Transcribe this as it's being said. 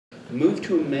Move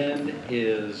to Amend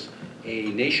is a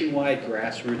nationwide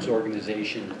grassroots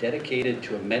organization dedicated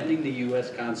to amending the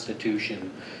U.S. Constitution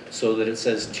so that it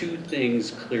says two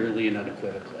things clearly and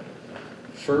unequivocally.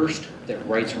 First, that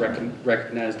rights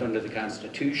recognized under the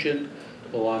Constitution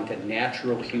belong to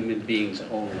natural human beings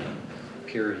only,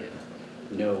 period.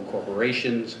 No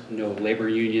corporations, no labor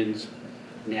unions,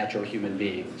 natural human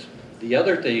beings. The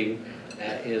other thing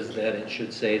is that it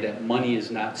should say that money is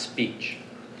not speech.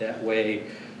 That way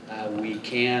we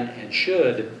can and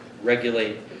should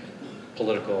regulate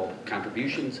political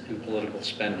contributions and political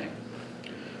spending.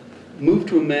 Move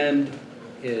to Amend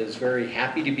is very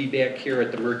happy to be back here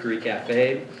at the Mercury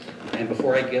Cafe. And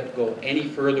before I go any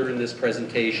further in this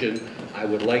presentation, I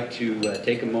would like to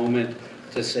take a moment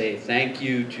to say thank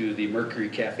you to the Mercury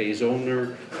Cafe's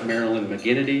owner, Marilyn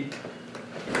McGinnity.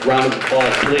 Round of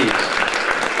applause, please.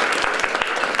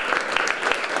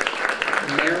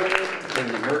 Marilyn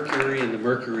and the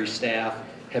Mercury staff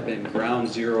have been ground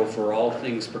zero for all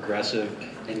things progressive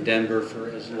in Denver for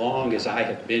as long as I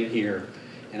have been here.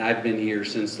 And I've been here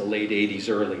since the late 80s,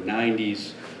 early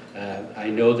 90s. I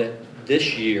know that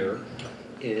this year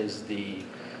is the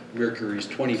Mercury's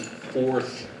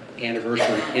 24th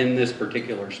anniversary in this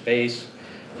particular space,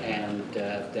 and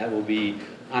that will be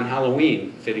on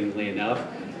Halloween, fittingly enough.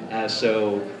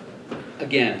 So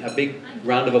again, a big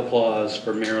round of applause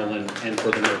for Marilyn and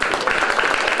for the Mercury.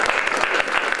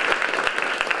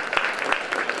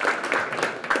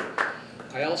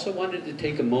 I also wanted to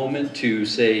take a moment to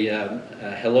say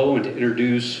hello and to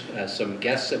introduce some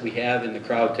guests that we have in the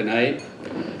crowd tonight.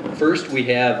 First, we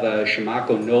have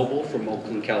Shimako Noble from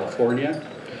Oakland, California.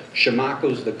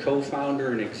 Shimako is the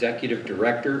co-founder and executive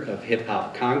director of Hip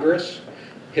Hop Congress.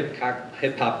 Hip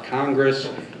Hop Congress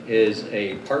is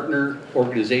a partner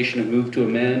organization of Move to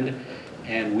Amend,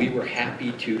 and we were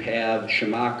happy to have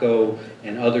Shimako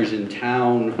and others in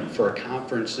town for a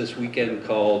conference this weekend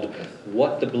called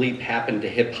What the Bleep Happened to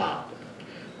Hip Hop,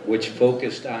 which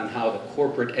focused on how the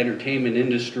corporate entertainment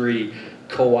industry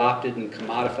co-opted and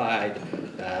commodified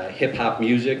hip hop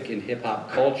music and hip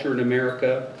hop culture in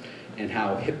America, and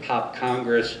how Hip Hop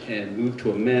Congress and Move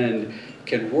to Amend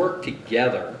can work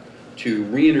together to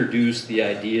reintroduce the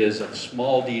ideas of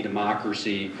small d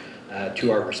democracy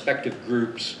to our respective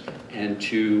groups and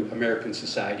to American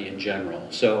society in general.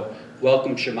 So,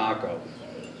 welcome, Shimako.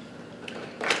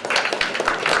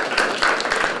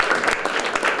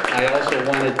 I also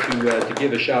wanted to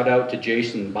give a shout out to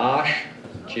Jason Bosch.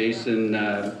 Jason,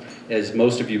 as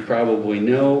most of you probably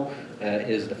know,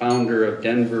 is the founder of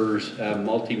Denver's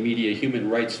multimedia human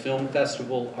rights film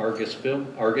festival, Argus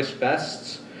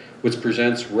Fests, which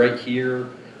presents right here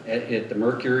at the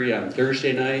Mercury on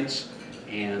Thursday nights,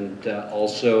 and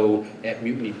also at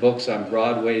Mutiny Books on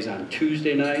Broadway's on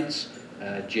Tuesday nights.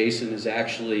 Jason has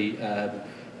actually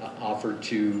offered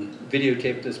to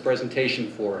videotape this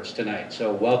presentation for us tonight.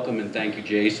 So welcome and thank you,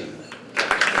 Jason.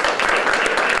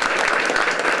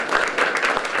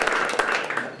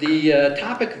 The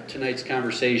topic of tonight's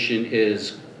conversation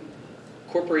is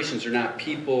corporations are not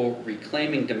people,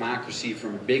 reclaiming democracy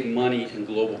from big money and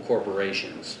global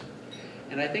corporations.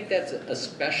 And I think that's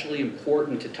especially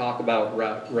important to talk about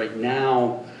right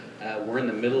now. We're in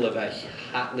the middle of a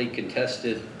hotly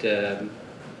contested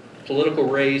political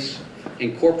race,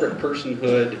 and corporate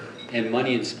personhood and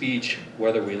money and speech,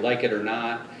 whether we like it or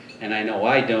not, and I know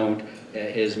I don't,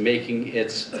 is making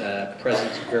its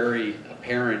presence very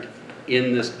apparent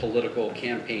in this political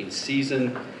campaign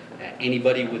season.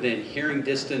 Anybody within hearing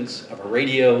distance of a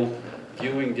radio,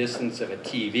 viewing distance of a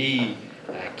TV,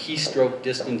 keystroke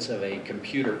distance of a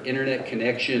computer internet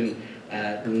connection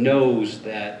knows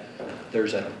that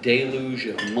there's a deluge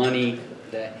of money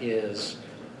that is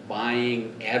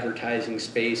buying advertising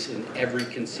space in every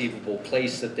conceivable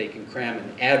place that they can cram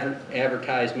an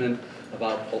advertisement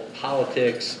about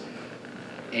politics,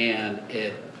 and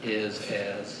it is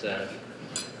as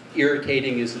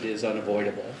irritating as it is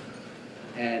unavoidable.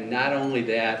 And not only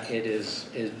that, it is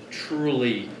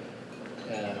truly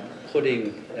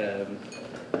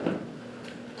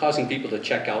causing people to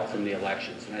check out from the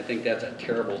elections. And I think that's a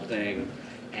terrible thing.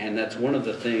 And that's one of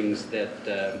the things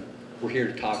that we're here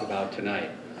to talk about tonight.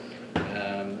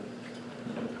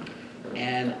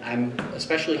 And I'm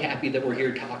especially happy that we're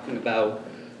here talking about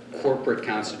corporate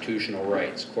constitutional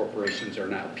rights. Corporations are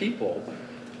not people,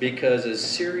 because as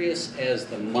serious as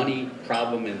the money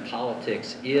problem in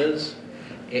politics is,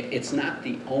 it's not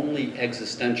the only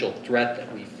existential threat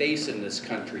that we face in this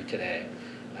country today.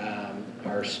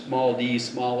 Our small d,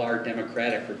 small r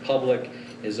democratic republic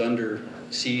is under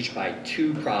siege by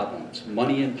two problems: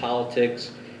 money in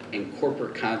politics and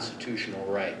corporate constitutional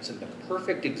rights. And the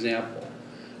perfect example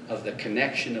of the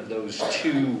connection of those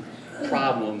two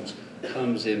problems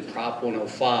comes in Prop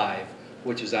 105,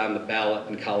 which is on the ballot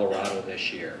in Colorado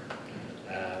this year.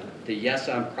 The Yes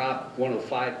on Prop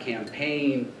 105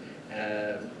 campaign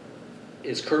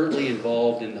is currently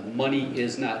involved in the money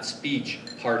is not speech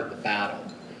part of the battle.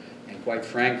 And quite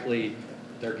frankly,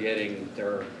 they're getting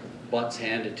their butts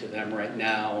handed to them right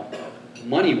now,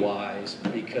 money-wise,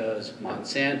 because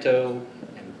Monsanto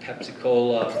and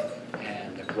Pepsi-Cola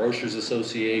and the Grocers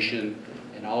Association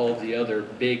and all of the other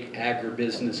big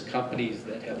agribusiness companies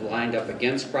that have lined up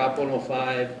against Prop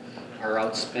 105 are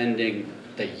outspending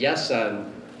the Yes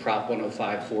on Prop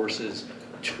 105 forces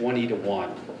 20 to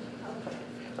 1.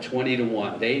 20 to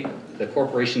 1. The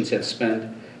corporations have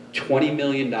spent $20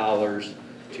 million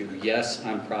to Yes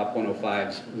on Prop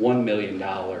 105's $1 million.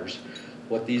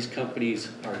 What these companies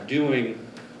are doing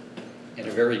in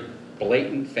a very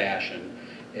blatant fashion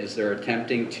is they're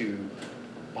attempting to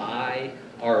buy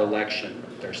our election.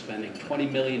 They're spending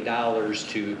 $20 million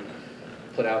to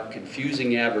put out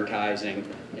confusing advertising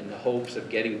in the hopes of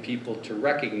getting people to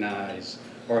recognize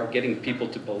or getting people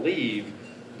to believe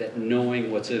that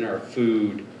knowing what's in our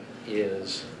food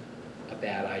is a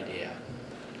bad idea.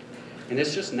 And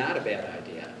it's just not a bad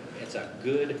idea. It's a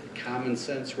good common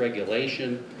sense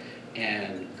regulation,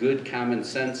 and good common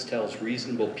sense tells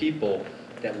reasonable people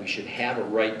that we should have a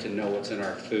right to know what's in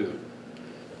our food.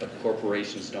 But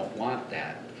corporations don't want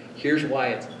that. Here's why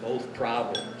it's both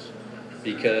problems.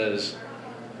 Because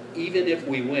even if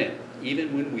we win,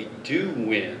 even when we do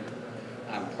win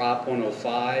on Prop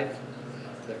 105,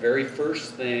 the very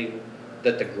first thing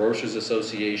that the Grocers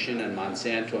Association and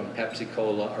Monsanto and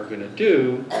Pepsi-Cola are going to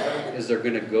do is they're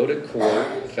going to go to court,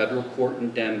 federal court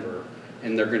in Denver,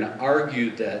 and they're going to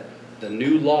argue that the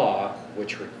new law,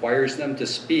 which requires them to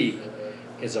speak,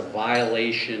 is a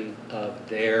violation of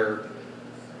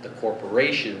the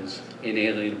corporation's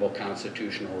inalienable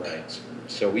constitutional rights.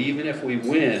 So even if we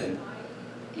win,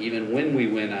 even when we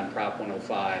win on Prop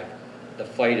 105, the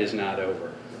fight is not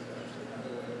over.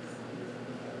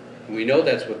 And we know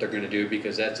that's what they're going to do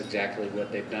because that's exactly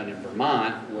what they've done in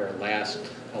Vermont, where last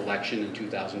election in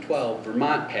 2012,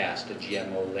 Vermont passed a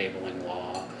GMO labeling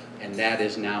law, and that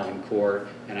is now in court,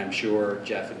 and I'm sure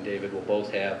Jeff and David will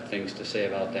both have things to say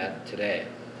about that today.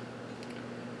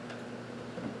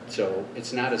 So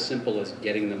it's not as simple as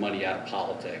getting the money out of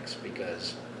politics,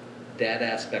 because that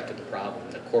aspect of the problem,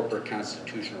 the corporate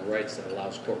constitutional rights that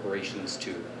allows corporations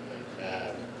to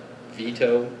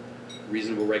veto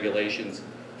reasonable regulations,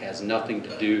 has nothing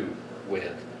to do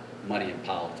with money and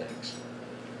politics.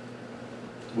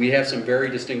 We have some very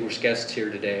distinguished guests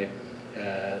here today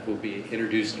who will be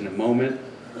introduced in a moment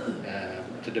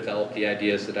to develop the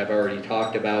ideas that I've already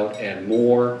talked about and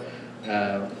more,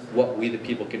 what we the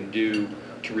people can do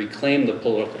to reclaim the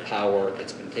political power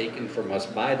that's been taken from us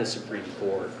by the Supreme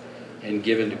Court and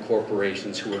given to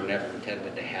corporations who were never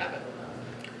intended to have it.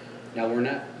 Now, we're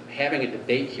not having a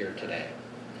debate here today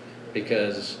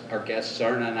because our guests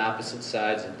aren't on opposite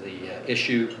sides of the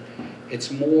issue.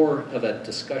 It's more of a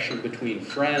discussion between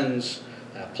friends,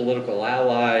 political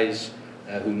allies,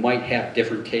 who might have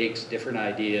different takes, different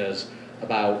ideas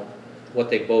about what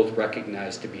they both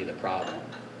recognize to be the problem.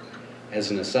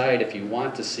 As an aside, if you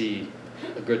want to see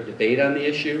a good debate on the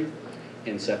issue,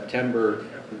 in September,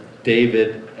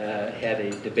 David had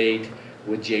a debate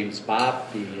with James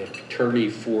Bopp, the attorney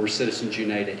for Citizens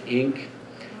United, Inc.,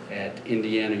 at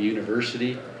Indiana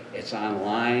University. It's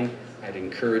online. I'd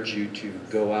encourage you to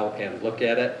go out and look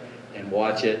at it and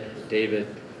watch it. David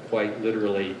quite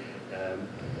literally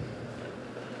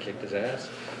kicked his ass.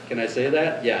 Can I say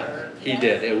that? Yeah, he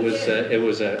did. It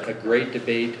was a great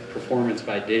debate performance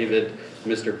by David.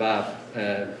 Mr. Bopp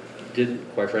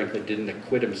quite frankly, didn't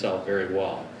acquit himself very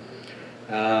well.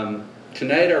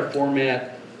 Tonight our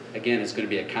format, again, is going to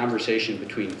be a conversation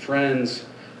between friends.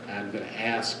 I'm going to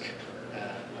ask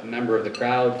a member of the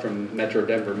crowd from Metro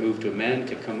Denver Move to Amend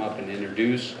to come up and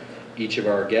introduce each of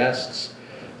our guests.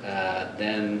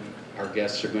 Then our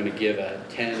guests are going to give a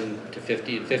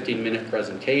 15-minute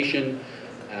presentation,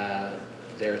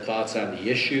 their thoughts on the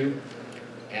issue.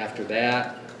 After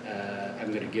that,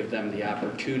 I'm going to give them the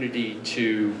opportunity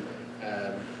to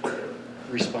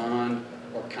respond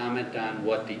or comment on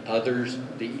what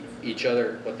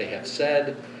what they have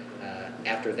said.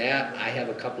 After that, I have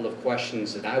a couple of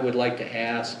questions that I would like to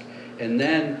ask, and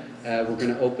then we're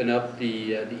going to open up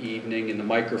the evening and the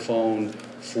microphone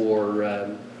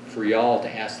for y'all to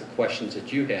ask the questions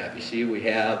that you have. You see, we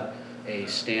have a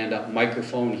stand-up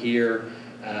microphone here.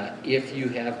 If you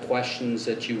have questions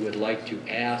that you would like to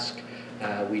ask,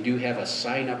 we do have a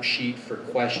sign-up sheet for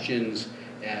questions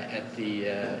at the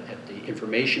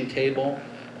information table.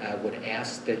 would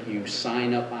ask that you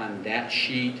sign up on that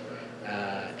sheet,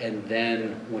 and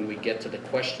then when we get to the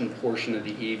question portion of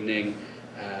the evening,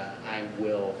 I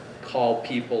will call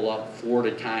people up 4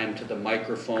 at a time to the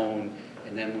microphone,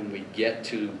 and then when we get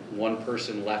to one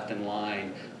person left in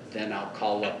line, then I'll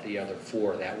call up the other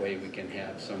 4. That way we can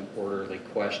have some orderly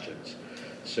questions.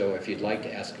 So if you'd like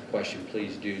to ask a question,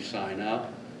 please do sign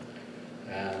up.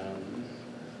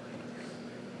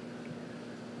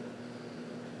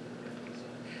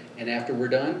 And after we're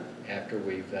done, after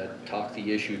we've talked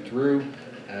the issue through,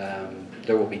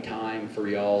 there will be time for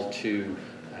y'all to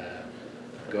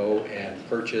go and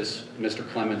purchase Mr.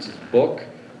 Clements' book.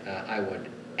 I would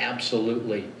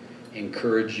absolutely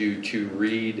encourage you to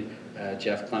read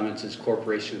Jeff Clements'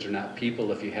 Corporations Are Not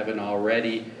People. If you haven't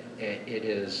already, it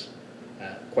is,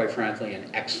 quite frankly, an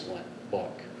excellent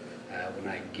book. When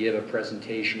I give a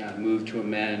presentation on Move to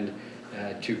Amend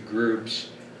to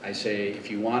groups, I say, if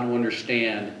you want to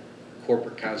understand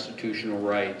corporate constitutional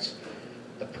rights,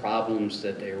 the problems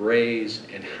that they raise,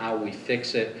 and how we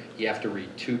fix it, you have to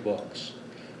read 2 books.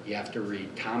 You have to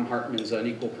read Tom Hartman's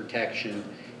Unequal Protection,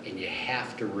 and you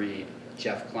have to read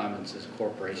Jeff Clements'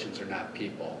 Corporations Are Not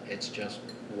People. It's just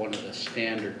one of the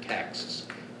standard texts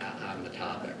on the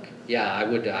topic. Yeah, I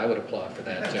would applaud for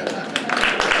that too.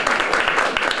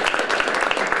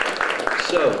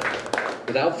 So,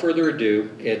 without further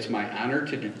ado, it's my honor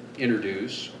to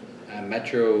introduce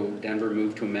Metro Denver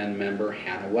Move to Amend member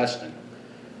Hannah Weston.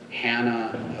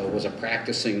 Hannah was a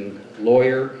practicing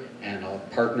lawyer and a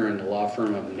partner in the law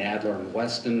firm of Nadler and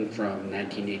Weston from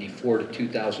 1984 to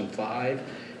 2005,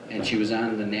 and she was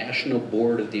on the national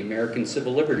board of the American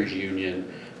Civil Liberties Union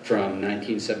from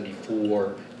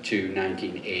 1974 to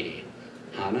 1980.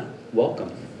 Hannah,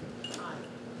 welcome. Hi.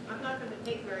 I'm not going to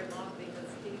take very long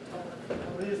because Steve told us.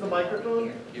 Will we use the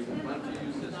microphone? You want to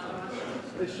use this?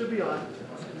 It should be on.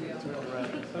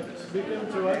 Speak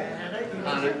into it.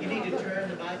 Hannah, you need to turn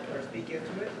the mic or speak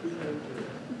into it.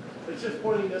 It's just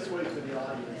pointing this way for the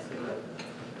audience.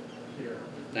 Here.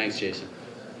 Thanks, Jason.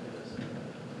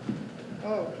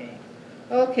 Okay.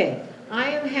 Okay. I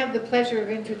have the pleasure of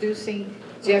introducing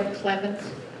Jeff Clements,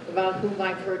 about whom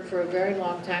I've heard for a very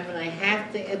long time, and I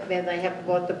have to admit I haven't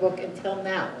bought the book until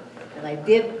now. And I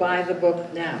did buy the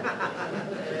book now.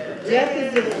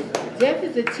 Jeff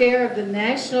is the chair of the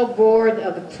National Board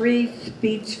of the Free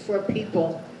Speech for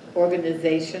People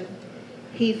organization.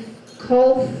 He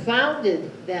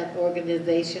co-founded that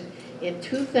organization in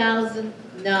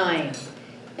 2009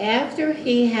 after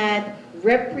he had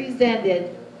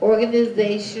represented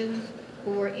organizations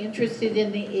who were interested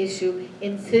in the issue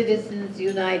in Citizens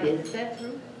United. Is that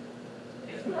true?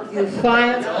 You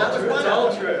filed? It's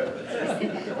all true.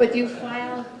 But you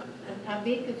filed an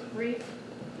amicus brief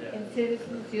in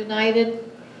Citizens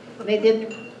United? They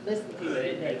didn't listen to you,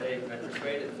 did they? I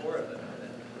persuaded 4 of them.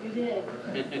 You did.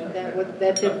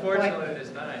 That Unfortunately,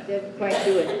 didn't quite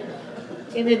do it.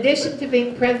 In addition to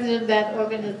being president of that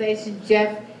organization,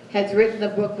 Jeff has written a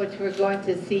book which we're going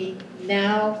to see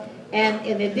now. And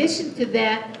in addition to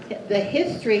that, the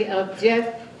history of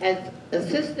Jeff as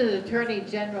Assistant Attorney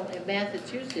General in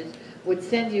Massachusetts would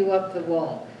send you up the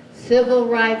wall. Civil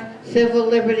rights, civil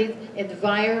liberties,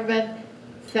 environment,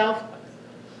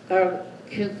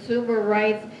 consumer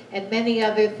rights, and many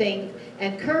other things.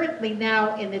 And currently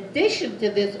now, in addition to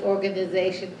this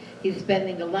organization, he's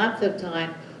spending lots of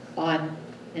time on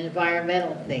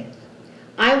environmental things.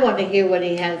 I want to hear what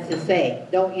he has to say,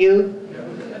 don't you?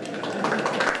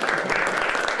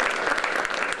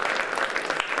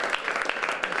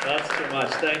 That's too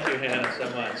much. Thank you, Hannah, so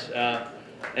much.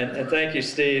 And thank you,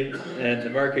 Steve, and the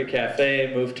Mercury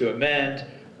Cafe, Move to Amend,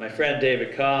 my friend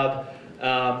David Cobb.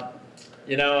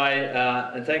 You know,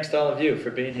 and thanks to all of you for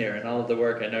being here and all of the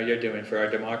work I know you're doing for our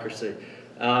democracy.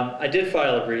 I did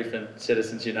file a brief in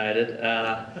Citizens United,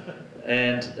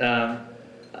 and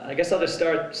I guess I'll just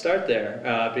start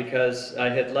there because I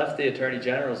had left the Attorney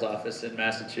General's office in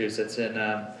Massachusetts in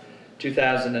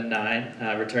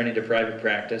 2009, returning to private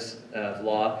practice of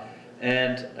law,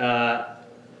 and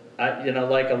you know,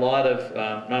 like a lot of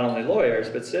not only lawyers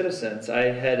but citizens, I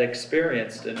had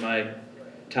experienced in my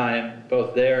time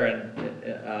both there and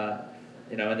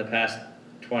you know, in the past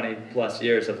 20+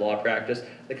 years of law practice,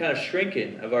 the kind of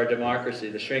shrinking of our democracy,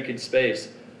 the shrinking space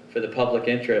for the public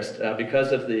interest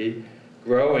because of the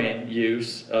growing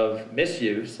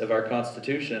misuse of our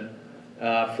Constitution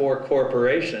for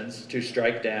corporations to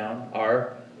strike down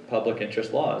our public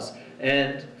interest laws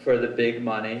and for the big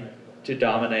money to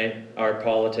dominate our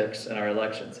politics and our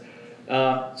elections.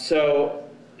 So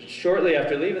shortly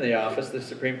after leaving the office, the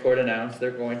Supreme Court announced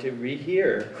they're going to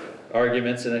rehear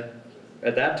arguments in a,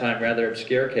 at that time, rather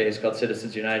obscure case called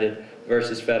Citizens United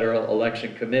versus Federal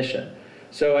Election Commission.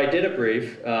 So I did a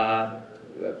brief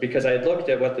because I had looked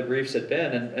at what the briefs had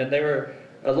been, and there were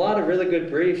a lot of really good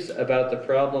briefs about the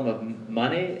problem of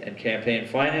money and campaign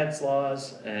finance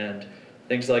laws and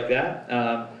things like that.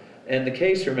 And the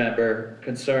case, remember,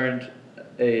 concerned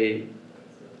a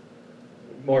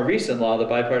more recent law, the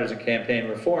Bipartisan Campaign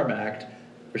Reform Act,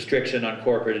 restriction on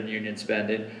corporate and union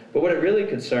spending. But what it really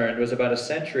concerned was about a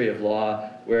century of law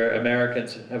where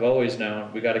Americans have always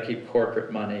known we got to keep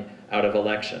corporate money out of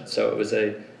elections. So it was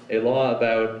a law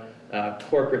about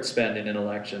corporate spending in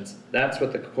elections. That's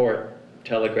what the court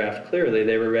telegraphed clearly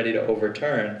they were ready to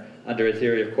overturn under a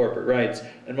theory of corporate rights.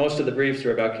 And most of the briefs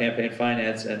were about campaign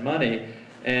finance and money.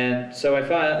 And so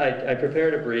I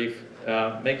prepared a brief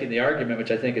making the argument,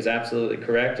 which I think is absolutely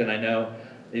correct, and I know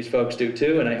these folks do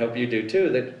too, and I hope you do too,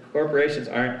 that corporations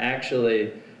aren't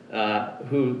actually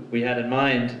who we had in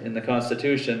mind in the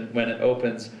Constitution when it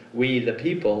opens "we the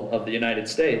people of the United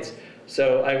States."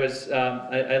 So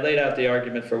I laid out the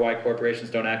argument for why corporations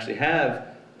don't actually have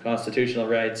constitutional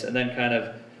rights, and then kind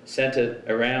of sent it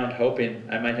around hoping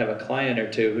I might have a client or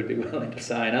two who'd be willing to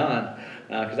sign on,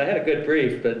 because I had a good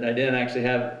brief, but I didn't actually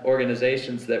have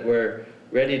organizations that were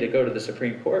ready to go to the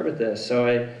Supreme Court with this. So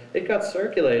it got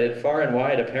circulated far and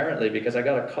wide apparently, because I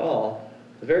got a call,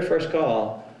 the very first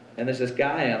call, and there's this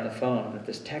guy on the phone with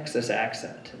this Texas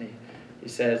accent, and he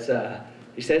says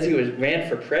he ran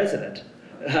for president.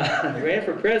 He ran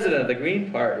for president of the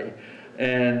Green Party,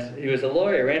 and he was a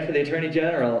lawyer, ran for the Attorney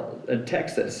General in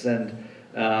Texas, and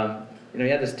he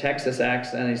had this Texas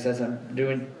accent. He says, "I'm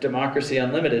doing Democracy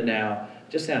Unlimited now."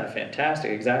 Just sounded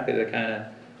fantastic, exactly the kind of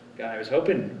guy I was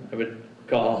hoping I would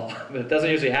call, but it doesn't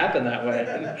usually happen that way.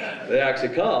 They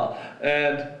actually call,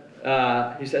 and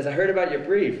he says, "I heard about your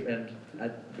brief, and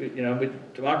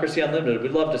Democracy Unlimited,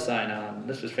 we'd love to sign on."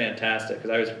 This was fantastic,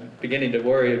 because I was beginning to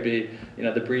worry it'd be,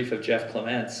 the brief of Jeff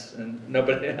Clements and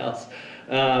nobody else.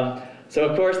 So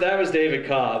of course that was David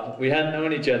Cobb. We hadn't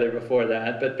known each other before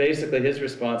that, but basically his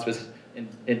response was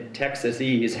in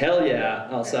Texas-ese, "Hell yeah,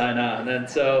 I'll sign on." And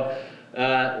so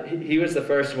he was the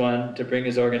first one to bring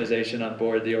his organization on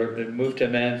board, the Move to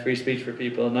Amend, Free Speech for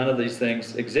People. None of these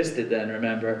things existed then,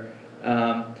 remember.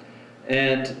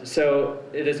 And so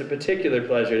it is a particular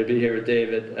pleasure to be here with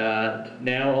David,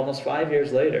 now almost 5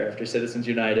 years later after Citizens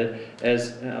United.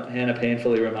 As Hannah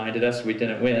painfully reminded us, we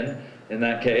didn't win in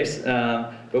that case,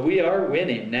 but we are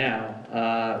winning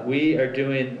now. We are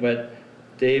doing what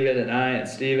David and I and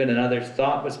Stephen and others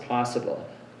thought was possible,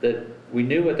 that we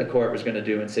knew what the court was going to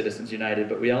do in Citizens United,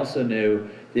 but we also knew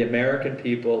the American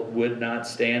people would not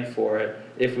stand for it.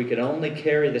 If we could only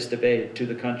carry this debate to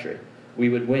the country, we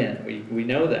would win. We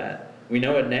know that. We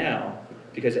know it now,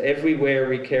 because everywhere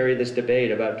we carry this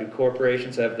debate about do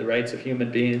corporations have the rights of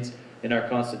human beings in our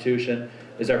Constitution,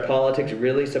 is our politics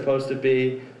really supposed to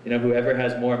be, whoever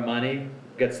has more money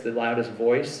gets the loudest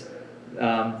voice?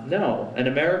 No, and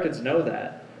Americans know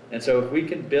that. And so if we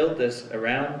can build this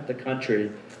around the country,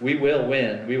 we will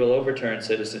win. We will overturn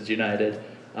Citizens United.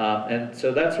 And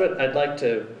so that's what I'd like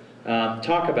to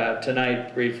talk about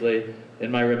tonight briefly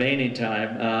in my remaining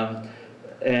time.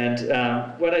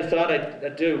 What I thought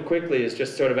I'd do quickly is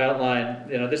just sort of outline,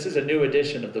 this is a new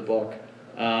edition of the book.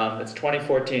 It's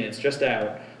 2014, it's just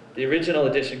out. The original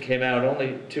edition came out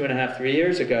only 2.5, 3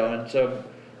 years ago, and so,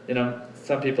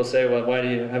 some people say, well, why do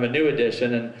you have a new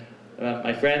edition? And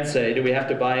my friends say, do we have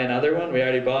to buy another one? We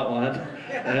already bought one.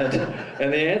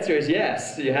 And the answer is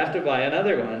yes, you have to buy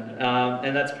another one.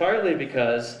 And that's partly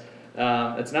because,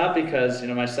 it's not because,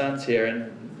 my son's here and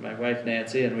my wife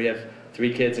Nancy, and we have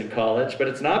 3 kids in college, but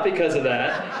it's not because of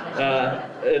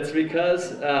that. It's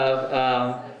because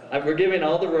of, we're giving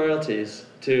all the royalties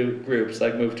to groups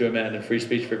like Move to Amend and Free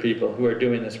Speech for People who are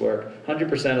doing this work,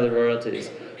 100% of the royalties.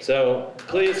 So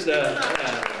please,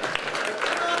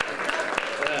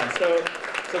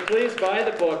 so please buy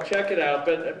the book, check it out,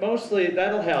 but mostly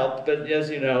that'll help, but as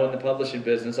you know, in the publishing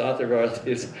business, author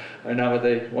royalties are not what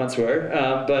they once were,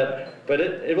 but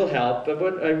it will help. But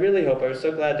what I really hope, I was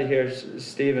so glad to hear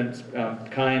Stephen's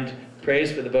kind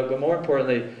praise for the book, but more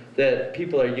importantly, that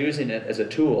people are using it as a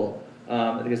tool,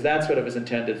 because that's what it was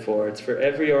intended for. It's for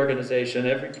every organization,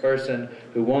 every person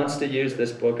who wants to use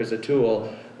this book as a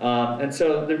tool. And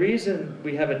so the reason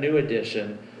we have a new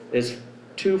edition is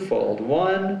twofold.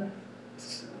 One,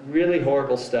 really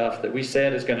horrible stuff that we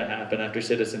said is going to happen after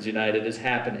Citizens United is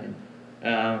happening.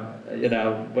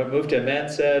 What Move to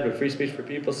Amend said, what Free Speech for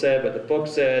People said, what the book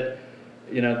said,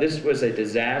 this was a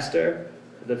disaster.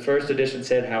 The first edition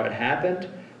said how it happened,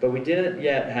 but we didn't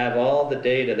yet have all the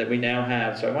data that we now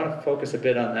have, so I want to focus a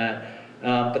bit on that.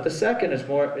 But the second is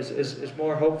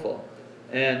more hopeful,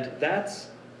 and that's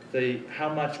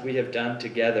how much we have done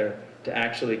together to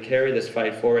actually carry this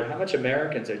fight forward, how much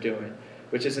Americans are doing,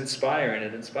 which is inspiring.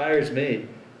 It inspires me,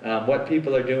 what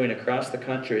people are doing across the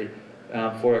country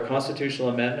for a constitutional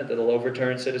amendment that will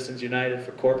overturn Citizens United,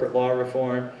 for corporate law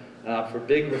reform, for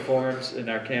big reforms in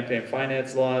our campaign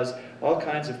finance laws, all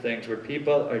kinds of things where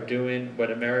people are doing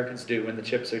what Americans do when the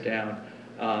chips are down.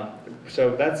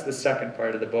 So that's the second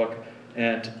part of the book,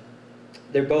 and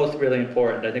they're both really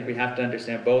important. I think we have to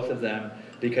understand both of them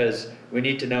because we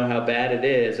need to know how bad it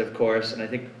is, of course, and I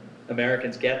think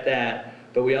Americans get that,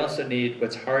 but we also need,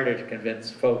 what's harder to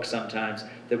convince folks sometimes,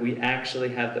 that we actually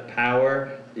have the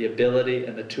power, the ability,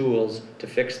 and the tools to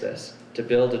fix this, to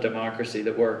build a democracy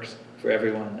that works for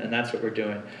everyone, and that's what we're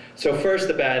doing. So first,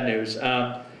 the bad news.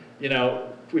 You know,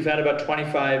 we've had about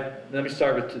 25, let me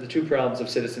start with the two problems of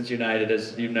Citizens United,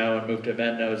 as you know, and Move to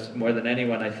Amend knows more than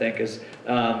anyone, I think, is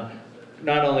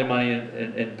not only money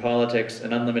in politics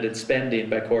and unlimited spending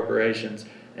by corporations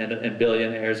and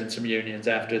billionaires and some unions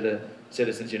after the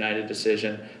Citizens United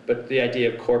decision, but the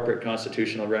idea of corporate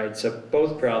constitutional rights. So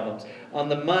both problems. On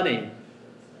the money,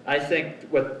 I think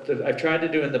what I've tried to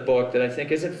do in the book that I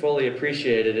think isn't fully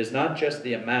appreciated is not just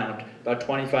the amount, about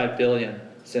 $25 billion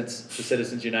since the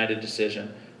Citizens United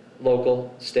decision,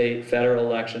 local, state, federal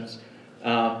elections,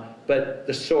 but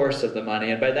the source of the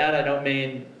money. And by that I don't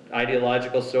mean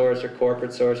ideological source or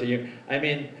corporate source. I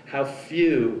mean how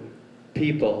few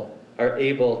people are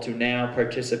able to now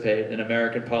participate in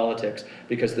American politics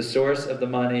because the source of the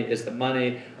money is the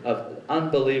money of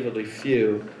unbelievably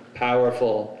few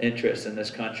powerful interests in this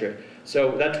country.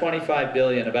 So that 25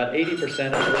 billion, about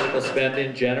 80% of political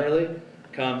spending generally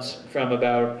comes from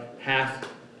about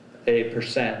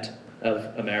 0.5%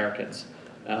 of Americans.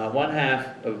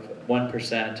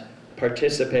 0.5%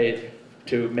 participate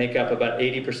to make up about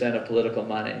 80% of political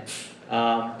money.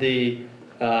 The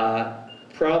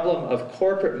problem of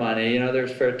corporate money, you know,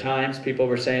 there's for times people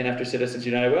were saying after Citizens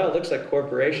United, well, it looks like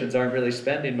corporations aren't really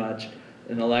spending much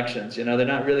in elections. You know, they're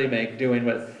not really doing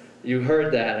what, you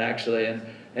heard that actually, and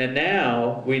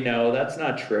now we know that's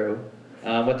not true.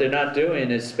 What they're not doing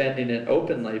is spending it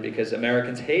openly because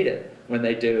Americans hate it when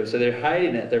they do. So they're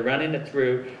hiding it, they're running it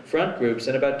through front groups.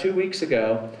 And about 2 weeks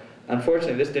ago,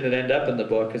 unfortunately this didn't end up in the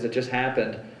book because it just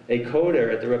happened, a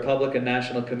coder at the Republican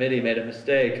National Committee made a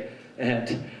mistake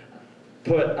and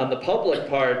put on the public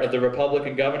part of the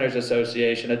Republican Governors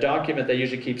Association a document they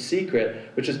usually keep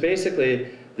secret, which is basically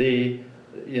the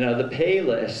pay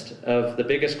list of the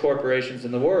biggest corporations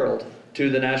in the world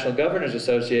to the National Governors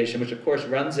Association, which of course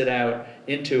runs it out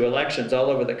into elections all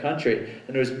over the country.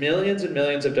 And there's millions and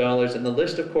millions of dollars, and the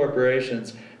list of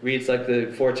corporations reads like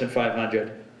the Fortune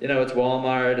 500. You know, it's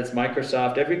Walmart, it's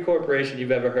Microsoft, every corporation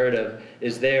you've ever heard of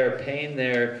is there paying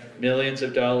their millions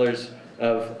of dollars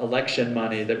of election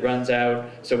money that runs out.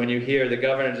 So when you hear the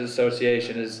Governors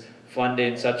Association is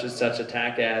funding such and such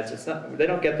attack ads, it's not, they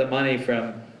don't get the money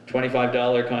from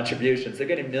 $25 contributions. They're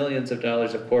getting millions of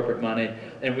dollars of corporate money.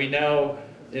 And we know,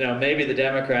 you know, maybe the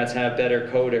Democrats have better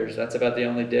coders. That's about the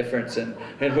only difference in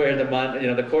where the money, you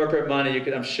know, the corporate money, you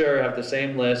could, I'm sure, have the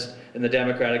same list in the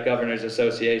Democratic Governors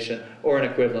Association or an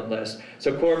equivalent list.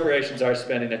 So corporations are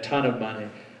spending a ton of money.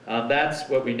 That's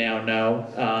what we now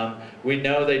know. We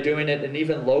know they're doing it in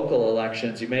even local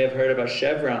elections. You may have heard about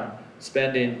Chevron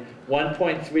spending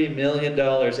 $1.3 million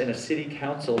in a city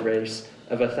council race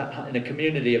in a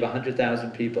community of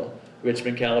 100,000 people,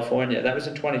 Richmond, California. That was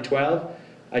in 2012.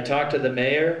 I talked to the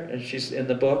mayor, and she's in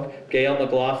the book, Gail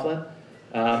McLaughlin,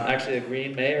 actually a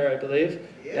Green mayor, I believe,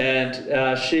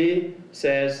 and she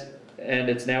says, and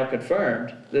it's now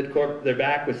confirmed, that they're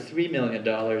back with $3 million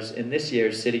in this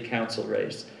year's city council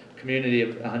race, community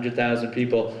of 100,000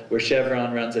 people where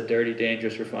Chevron runs a dirty,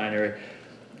 dangerous refinery.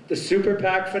 The super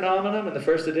PAC phenomenon, when the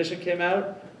first edition came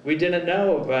out, we didn't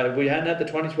know about it. We hadn't had the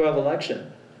 2012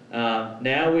 election.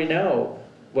 Now we know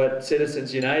what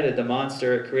Citizens United, the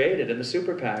monster it created, and the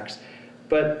super PACs.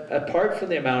 But apart from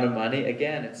the amount of money,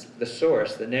 again, it's the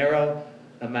source, the narrow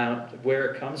amount of where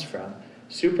it comes from.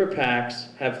 Super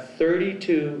PACs have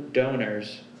 32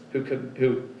 donors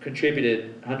who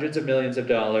contributed hundreds of millions of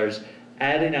dollars,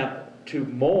 adding up to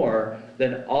more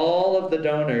than all of the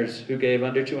donors who gave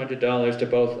under $200 to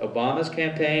both Obama's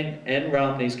campaign and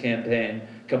Romney's campaign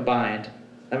combined.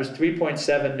 That was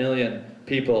 3.7 million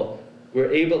people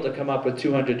were able to come up with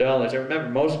 $200. And remember,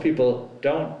 most people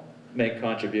don't make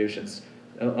contributions.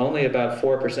 Only about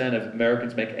 4% of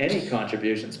Americans make any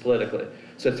contributions politically.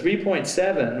 So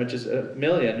 3.7, which is a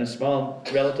million, a small,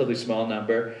 relatively small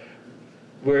number,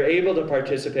 were able to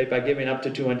participate by giving up to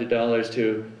 $200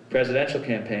 to presidential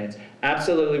campaigns,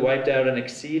 absolutely wiped out and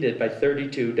exceeded by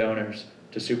 32 donors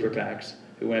to super PACs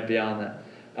who went beyond that.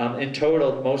 In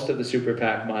total, most of the super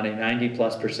PAC money,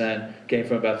 90+%, came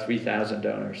from about 3,000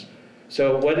 donors.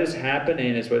 So what is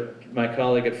happening is what my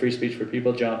colleague at Free Speech for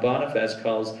People, John Bonifaz,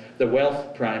 calls the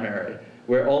wealth primary,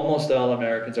 where almost all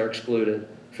Americans are excluded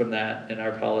from that in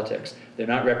our politics. They're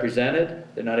not represented,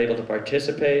 they're not able to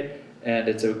participate, and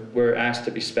we're asked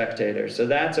to be spectators. So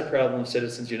that's a problem of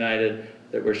Citizens United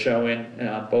that we're showing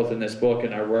both in this book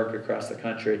and our work across the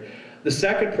country. The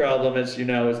second problem, as you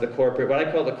know, is what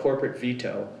I call the corporate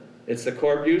veto. It's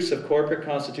the use of corporate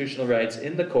constitutional rights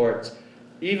in the courts,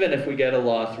 even if we get a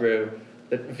law through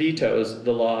that vetoes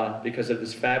the law because of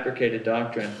this fabricated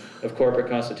doctrine of corporate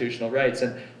constitutional rights.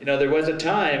 And there was a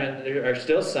time, and there are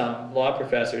still some law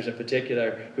professors in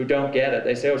particular who don't get it.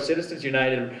 They say, oh, Citizens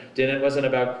United wasn't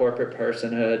about corporate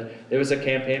personhood. It was a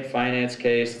campaign finance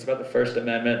case. It's about the First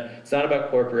Amendment. It's not about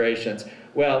corporations.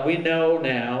 Well, we know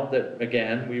now that,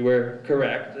 again, we were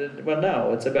correct. Well,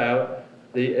 no, it's about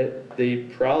the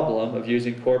problem of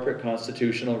using corporate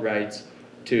constitutional rights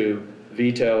to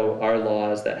veto our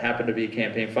laws that happen to be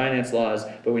campaign finance laws,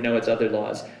 but we know it's other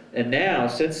laws. And now,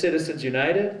 since Citizens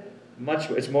United,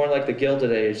 it's more like the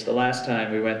Gilded Age, the last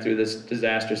time we went through this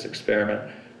disastrous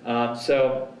experiment.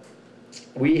 So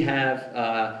we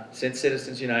have, since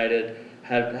Citizens United,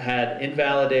 have had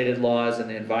invalidated laws in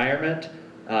the environment,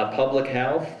 public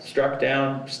health, struck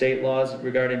down state laws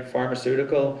regarding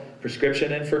pharmaceutical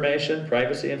prescription information,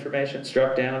 privacy information,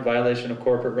 struck down, violation of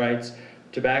corporate rights.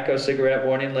 Tobacco, cigarette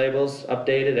warning labels,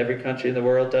 updated. Every country in the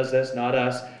world does this, not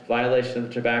us. Violation of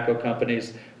the tobacco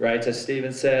companies' rights. As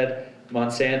Stephen said,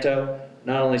 Monsanto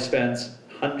not only spends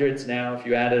hundreds now, if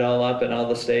you add it all up in all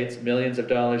the states, millions of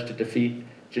dollars to defeat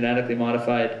genetically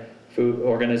modified food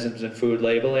organisms and food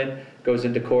labeling, goes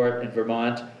into court in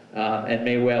Vermont and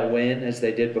may well win, as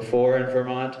they did before in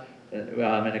Vermont. In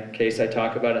a case I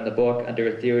talk about in the book, under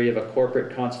a theory of a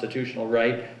corporate constitutional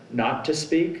right not to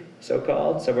speak,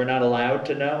 so-called, so we're not allowed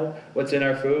to know what's in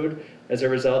our food as a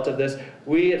result of this.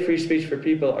 We at Free Speech for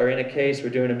People are in a case, we're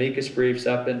doing amicus briefs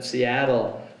up in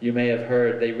Seattle. You may have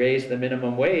heard they raised the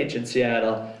minimum wage in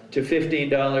Seattle to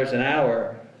 $15 an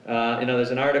hour.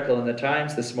 There's an article in the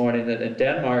Times this morning that in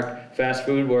Denmark, fast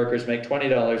food workers make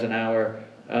 $20 an hour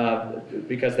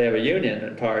because they have a union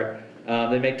in part.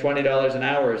 They make $20 an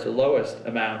hour as the lowest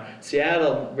amount.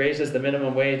 Seattle raises the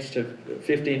minimum wage to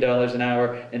 $15 an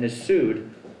hour and is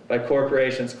sued by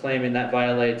corporations claiming that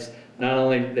violates not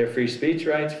only their free speech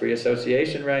rights, free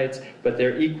association rights, but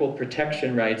their equal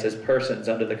protection rights as persons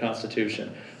under the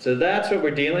Constitution. So that's what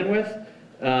we're dealing with,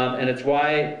 and it's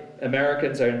why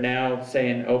Americans are now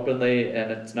saying openly, and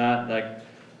it's not like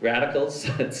radicals,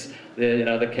 it's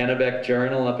the Kennebec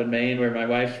Journal up in Maine, where my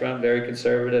wife's from, very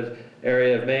conservative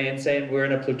area of Maine, saying we're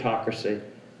in a plutocracy.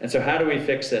 And so how do we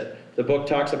fix it? The book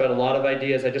talks about a lot of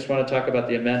ideas. I just want to talk about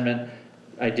the amendment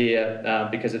idea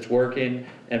because it's working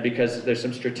and because there's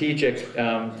some strategic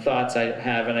thoughts I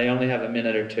have, and I only have a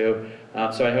minute or two,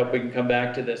 so I hope we can come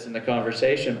back to this in the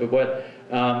conversation. But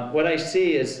what I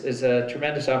see is a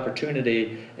tremendous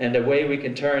opportunity and a way we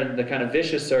can turn the kind of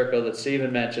vicious circle that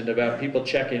Stephen mentioned about people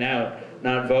checking out,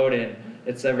 not voting.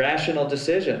 It's a rational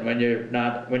decision when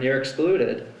you're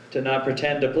excluded to not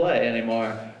pretend to play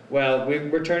anymore. Well,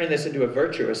 we're turning this into a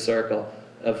virtuous circle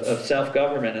of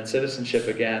self-government and citizenship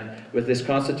again with this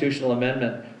constitutional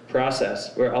amendment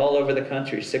process. We're all over the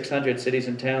country, 600 cities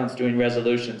and towns doing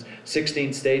resolutions,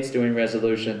 16 states doing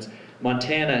resolutions.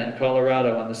 Montana and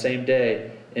Colorado on the same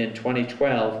day in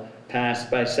 2012 passed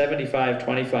by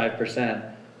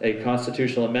 75-25% a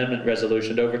constitutional amendment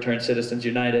resolution to overturn Citizens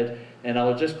United. And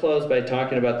I'll just close by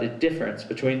talking about the difference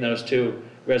between those two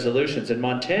resolutions. In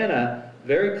Montana,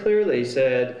 very clearly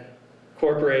said,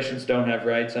 corporations don't have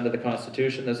rights under the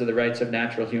Constitution. Those are the rights of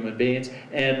natural human beings,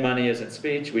 and money isn't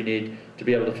speech. We need to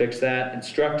be able to fix that.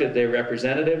 Instructed their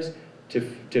representatives to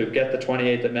get the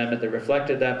 28th Amendment that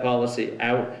reflected that policy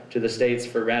out to the states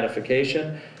for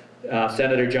ratification.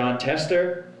 Senator John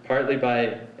Tester, partly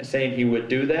by saying he would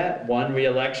do that, won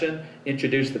re-election,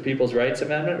 introduced the People's Rights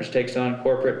Amendment, which takes on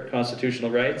corporate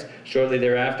constitutional rights shortly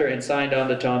thereafter, and signed on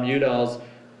to Tom Udall's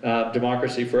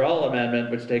Democracy for All Amendment,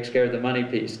 which takes care of the money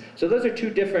piece. So those are two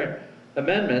different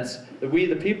amendments. The We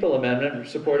the People Amendment,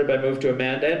 supported by Move to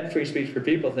Amend, and Free Speech for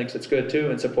People thinks it's good too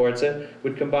and supports it,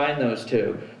 would combine those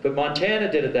two. But Montana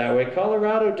did it that way.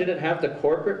 Colorado didn't have the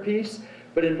corporate piece,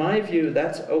 but in my view,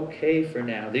 that's okay for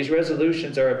now. These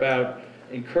resolutions are about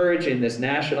encouraging this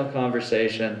national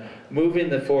conversation, moving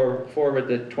forward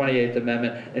the 28th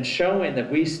Amendment, and showing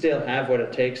that we still have what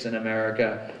it takes in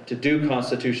America to do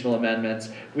constitutional amendments.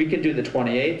 We can do the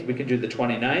 28th, we can do the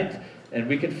 29th, and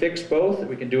we can fix both,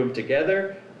 we can do them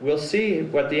together. We'll see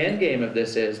what the end game of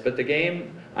this is, but the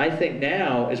game I think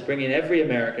now is bringing every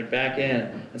American back in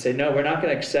and say, no, we're not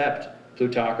going to accept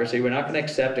plutocracy. We're not going to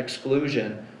accept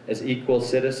exclusion as equal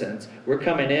citizens. We're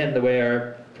coming in the way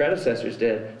our predecessors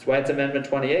did. That's why it's Amendment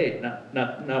 28,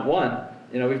 not 1.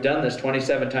 You know, we've done this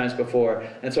 27 times before.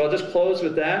 And so I'll just close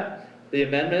with that. The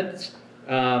amendments,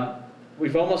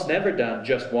 we've almost never done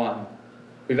just one.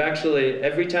 We've actually,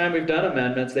 every time we've done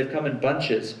amendments, they've come in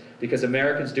bunches because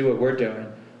Americans do what we're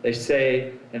doing. They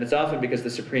say, and it's often because the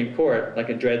Supreme Court, like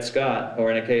in Dred Scott,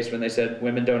 or in a case when they said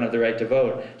women don't have the right to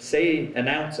vote,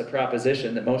 announce a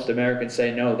proposition that most Americans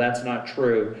say, no, that's not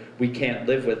true, we can't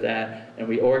live with that, and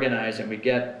we organize and we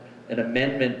get an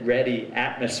amendment-ready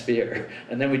atmosphere,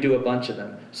 and then we do a bunch of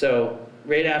them. So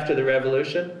right after the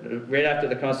revolution, right after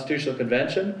the Constitutional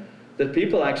Convention, the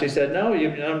people actually said, no,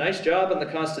 you know, nice job on the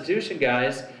Constitution,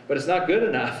 guys, but it's not good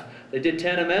enough. They did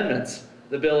 10 amendments,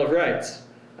 the Bill of Rights.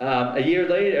 A year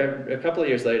later, a couple of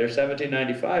years later,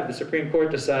 1795, the Supreme Court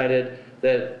decided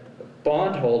that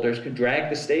bondholders could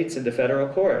drag the states into federal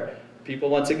court. People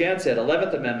once again said,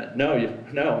 11th Amendment,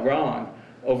 no, wrong.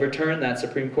 Overturn that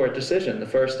Supreme Court decision, the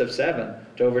first of 7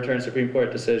 to overturn Supreme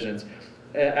Court decisions.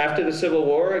 After the Civil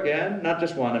War, again, not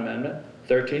just one amendment,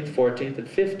 13th, 14th, and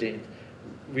 15th,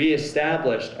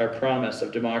 reestablished our promise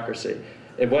of democracy.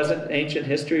 It wasn't ancient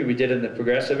history we did in the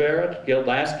Progressive era,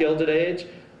 last Gilded Age.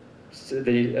 So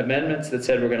the amendments that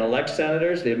said we're going to elect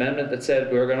senators, the amendment that said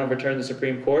we're going to overturn the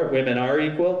Supreme Court, women are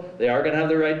equal, they are going to have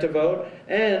the right to vote,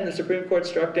 and the Supreme Court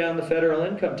struck down the federal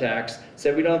income tax,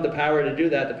 said we don't have the power to do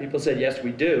that. The people said, yes,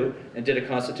 we do, and did a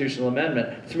constitutional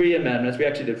amendment. 3 amendments, we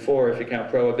actually did 4 if you count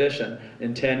prohibition,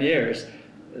 in 10 years.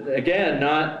 Again,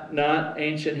 not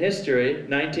ancient history.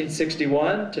 1961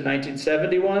 to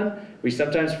 1971, we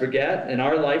sometimes forget, in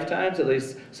our lifetimes, at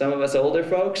least some of us older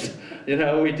folks, you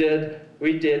know, we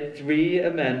did 3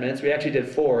 amendments. We actually did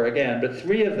 4 again, but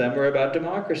 3 of them were about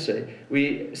democracy.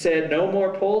 We said no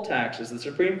more poll taxes. The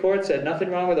Supreme Court said nothing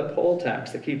wrong with a poll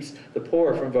tax that keeps the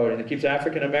poor from voting, that keeps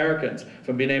African Americans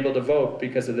from being able to vote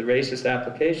because of the racist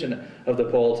application of the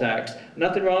poll tax.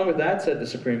 Nothing wrong with that, said the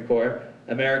Supreme Court.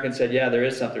 Americans said, yeah, there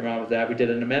is something wrong with that. We did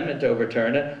an amendment to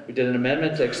overturn it. We did an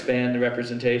amendment to expand the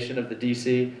representation of the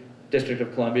D.C. District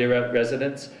of Columbia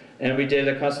residents. And we did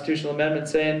a constitutional amendment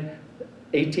saying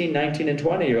 18, 19, and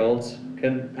 20-year-olds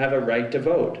can have a right to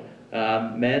vote.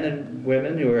 Men and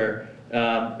women who are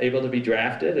able to be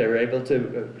drafted or able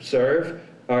to serve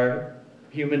are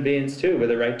human beings too with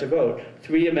a right to vote.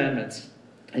 3 amendments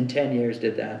in 10 years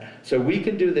did that. So we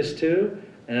can do this too.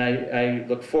 And I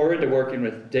look forward to working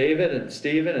with David and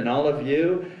Stephen and all of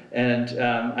you. And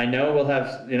I know we'll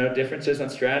have differences on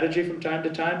strategy from time to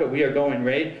time, but we are going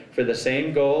right for the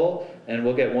same goal. And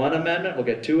we'll get 1 amendment, we'll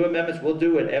get 2 amendments, we'll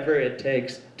do whatever it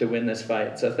takes to win this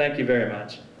fight. So thank you very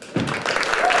much.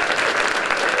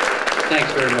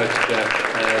 Thanks very much,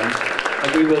 Jeff.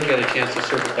 And we will get a chance to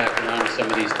circle back around to some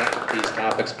of these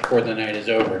topics before the night is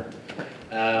over.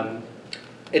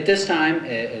 At this time,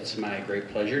 it's my great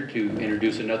pleasure to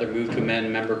introduce another Move to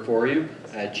Amend member for you,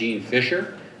 Gene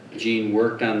Fisher. Gene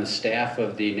worked on the staff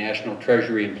of the National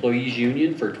Treasury Employees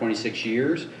Union for 26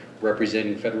 years,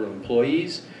 representing federal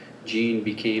employees. Jean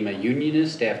became a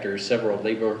unionist after several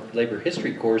labor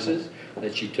history courses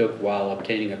that she took while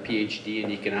obtaining a PhD in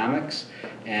economics,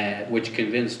 which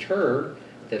convinced her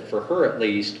that, for her at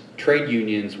least, trade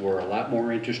unions were a lot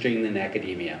more interesting than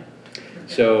academia.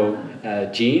 So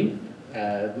Jean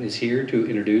is here to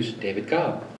introduce David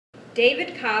Cobb.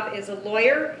 David Cobb is a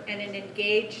lawyer and an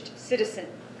engaged citizen.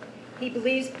 He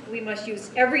believes we must use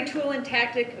every tool and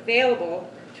tactic available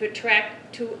to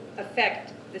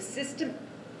affect the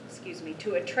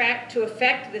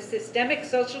systemic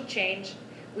social change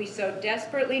we so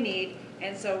desperately need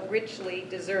and so richly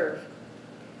deserve.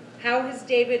 How has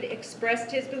David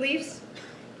expressed his beliefs?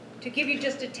 To give you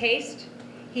just a taste,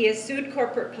 he has sued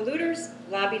corporate polluters,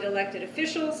 lobbied elected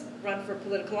officials, run for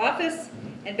political office,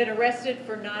 and been arrested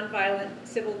for nonviolent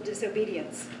civil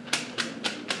disobedience.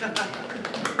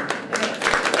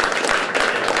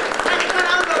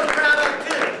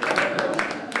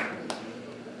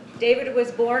 David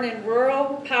was born in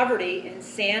rural poverty in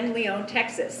San Leon,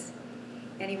 Texas,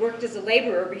 and he worked as a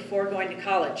laborer before going to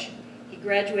college. He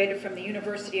graduated from the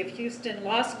University of Houston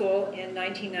Law School in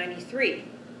 1993.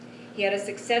 He had a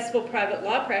successful private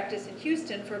law practice in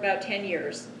Houston for about 10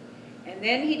 years. And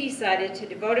then he decided to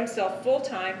devote himself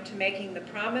full-time to making the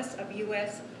promise of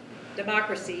U.S.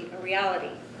 democracy a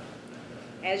reality.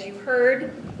 As you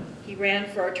heard, he ran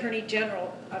for Attorney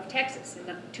General of Texas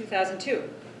in 2002.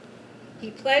 He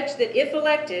pledged that if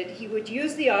elected, he would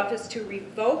use the office to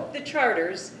revoke the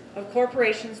charters of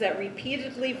corporations that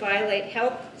repeatedly violate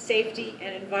health, safety,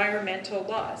 and environmental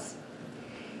laws.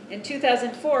 In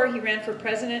 2004, he ran for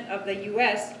president of the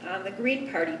U.S. on the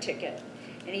Green Party ticket,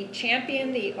 and he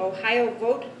championed the Ohio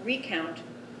vote recount,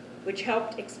 which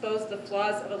helped expose the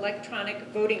flaws of electronic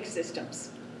voting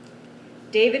systems.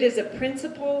 David is a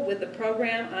principal with the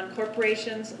Program on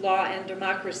Corporations, Law, and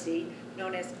Democracy,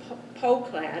 known as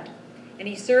POCLAD, and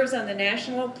he serves on the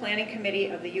National Planning Committee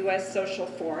of the U.S. Social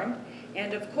Forum,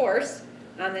 and of course,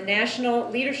 on the national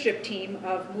leadership team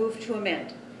of Move to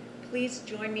Amend. Please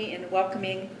join me in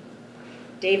welcoming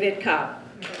David Cobb.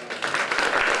 Thank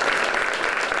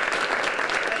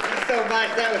you so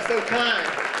much. That was so kind.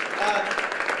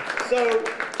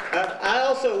 I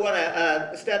also want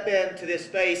to step into this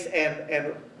space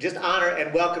and just honor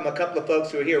and welcome a couple of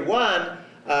folks who are here. One,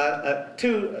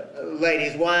 two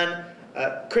ladies. One,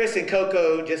 Chris and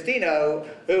Coco Justino,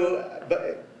 who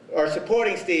are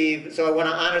supporting Steve, so I want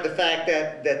to honor the fact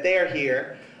that they're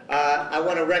here. I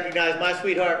want to recognize my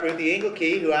sweetheart, Ruthie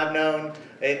Engelkey, who I've known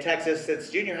in Texas since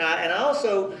junior high. And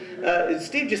also,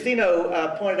 Steve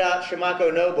Justino pointed out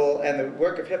Shamako Noble and the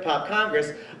work of Hip Hop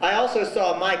Congress. I also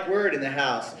saw Mike Word in the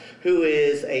house, who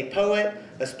is a poet,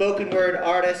 a spoken word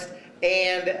artist,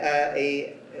 and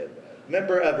a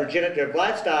member of Regenerative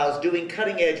Lifestyles doing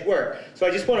cutting edge work. So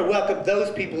I just want to welcome those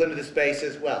people into the space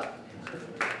as well.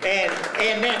 And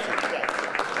Nancy.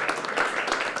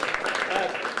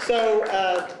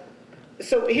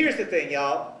 So here's the thing,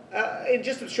 y'all. In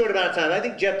just a short amount of time, I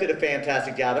think Jeff did a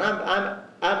fantastic job, and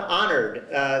I'm honored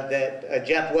that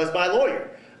Jeff was my lawyer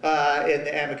in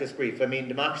the amicus brief. I mean,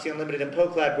 Democracy Unlimited and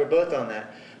POCLAD, we're both on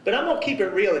that. But I'm going to keep it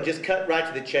real and just cut right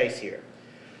to the chase here.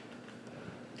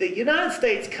 The United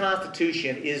States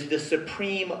Constitution is the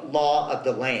supreme law of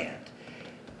the land.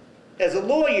 As a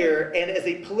lawyer and as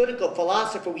a political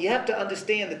philosopher, we have to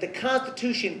understand that the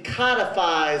Constitution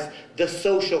codifies the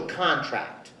social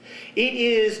contract. It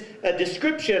is a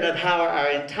description of how our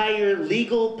entire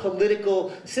legal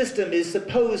political system is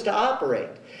supposed to operate.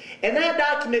 And that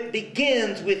document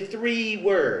begins with 3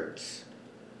 words.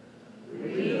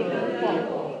 We the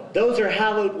people. Those are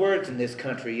hallowed words in this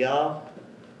country, y'all.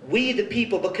 We the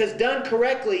people, because done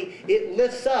correctly, it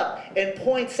lifts up and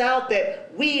points out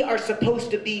that we are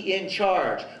supposed to be in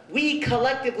charge. We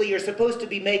collectively are supposed to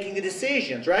be making the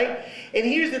decisions, right? And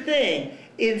here's the thing,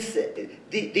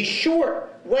 the short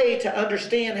way to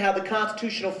understand how the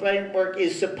constitutional framework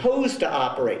is supposed to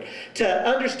operate, to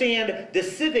understand the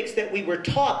civics that we were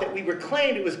taught, that we were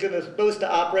claimed it was supposed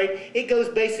to operate, it goes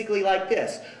basically like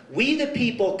this. We the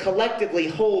people collectively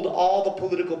hold all the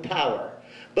political power.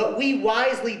 But we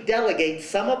wisely delegate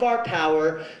some of our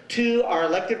power to our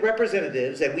elected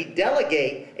representatives, and we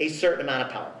delegate a certain amount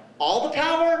of power. All the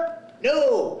power?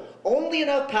 No. Only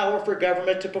enough power for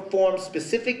government to perform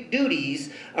specific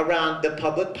duties around the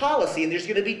public policy. And there's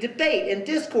going to be debate and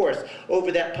discourse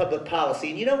over that public policy.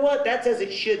 And you know what? That's as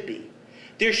it should be.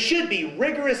 There should be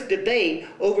rigorous debate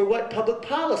over what public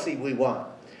policy we want.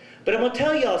 But I'm going to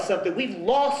tell y'all something. We've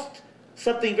lost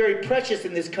something very precious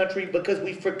in this country because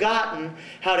we've forgotten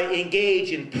how to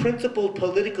engage in principled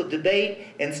political debate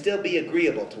and still be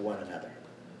agreeable to one another.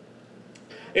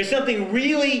 There's something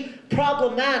really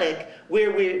problematic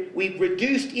where we've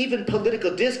reduced even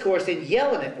political discourse and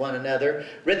yelling at one another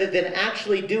rather than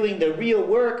actually doing the real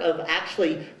work of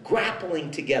actually grappling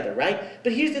together, right?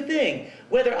 But here's the thing,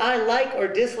 whether I like or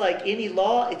dislike any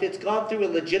law, if it's gone through a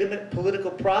legitimate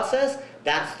political process,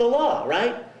 that's the law,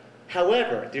 right?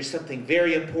 However, there's something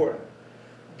very important.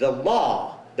 The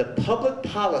law, the public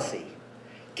policy,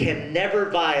 can never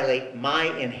violate my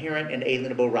inherent and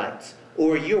alienable rights,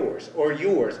 or yours, or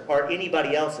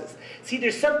anybody else's. See,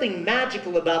 there's something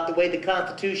magical about the way the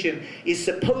Constitution is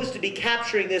supposed to be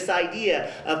capturing this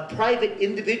idea of private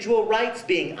individual rights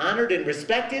being honored and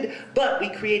respected, but we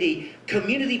create a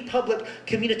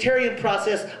communitarian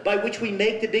process by which we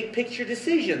make the big picture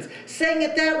decisions. Saying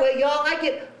it that way, y'all, I'm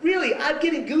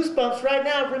getting goosebumps right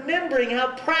now remembering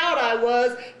how proud I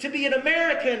was to be an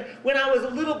American when I was a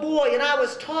little boy and I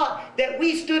was taught that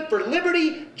we stood for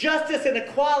liberty, justice, and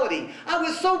equality. I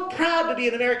was so proud to be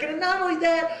an American, and not only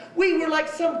that, we were like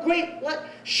some great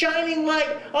shining light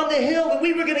on the hill, and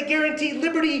we were going to guarantee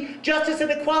liberty, justice,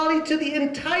 and equality to the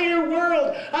entire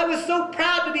world. I was so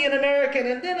proud to be an American,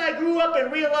 and then I grew up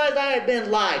and realized I had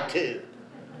been lied to.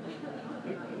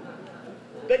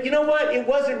 But you know what? It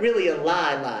wasn't really a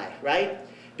lie, right?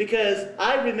 Because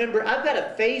I remember I've got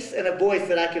a face and a voice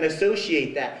that I can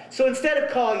associate that. So instead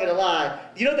of calling it a lie,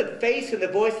 you know the face and the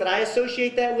voice that I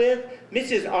associate that with?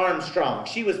 Mrs. Armstrong.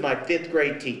 She was my 5th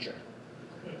grade teacher.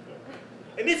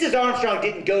 And Mrs. Armstrong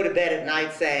didn't go to bed at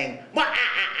night saying,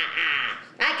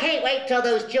 I can't wait till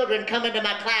those children come into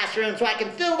my classroom so I can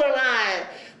fill their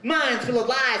minds full of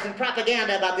lies and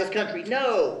propaganda about this country.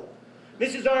 No.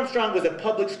 Mrs. Armstrong was a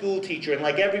public school teacher, and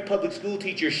like every public school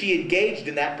teacher, she engaged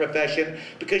in that profession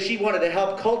because she wanted to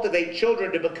help cultivate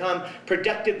children to become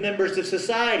productive members of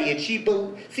society. And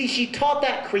she taught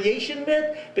that creation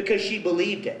myth because she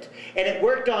believed it. And it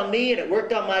worked on me, and it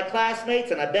worked on my classmates,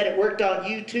 and I bet it worked on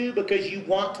you too because you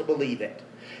want to believe it.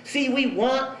 See, we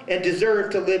want and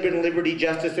deserve to live in liberty,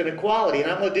 justice, and equality.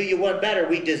 And I'm going to do you one better.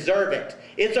 We deserve it.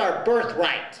 It's our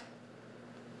birthright.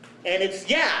 And it's,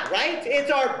 yeah, right?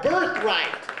 It's our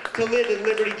birthright to live in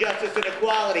liberty, justice, and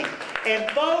equality. And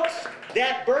folks,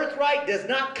 that birthright does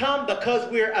not come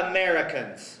because we're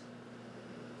Americans.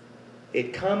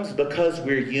 It comes because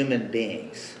we're human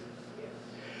beings.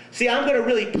 See, I'm going to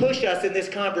really push us in this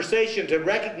conversation to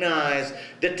recognize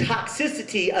the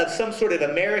toxicity of some sort of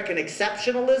American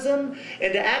exceptionalism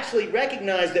and to actually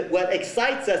recognize that what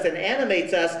excites us and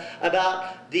animates us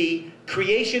about the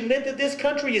creation myth of this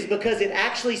country is because it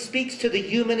actually speaks to the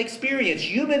human experience.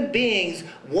 Human beings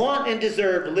want and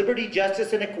deserve liberty,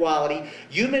 justice, and equality.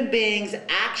 Human beings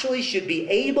actually should be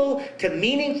able to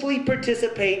meaningfully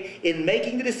participate in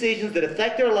making the decisions that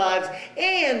affect their lives,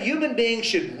 and human beings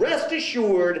should rest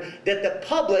assured that the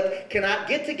public cannot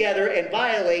get together and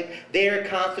violate their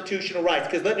constitutional rights.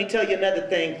 Because let me tell you another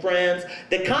thing, friends.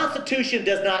 The Constitution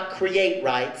does not create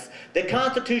rights. The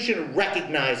Constitution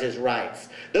recognizes rights.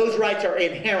 Those rights are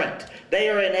inherent. They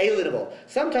are inalienable.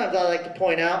 Sometimes I like to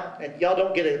point out, and y'all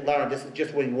don't get alarmed, this is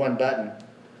just with one button.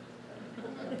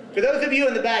 For those of you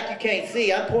in the back you can't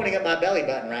see, I'm pointing at my belly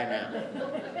button right now.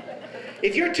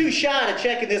 If you're too shy to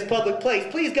check in this public place,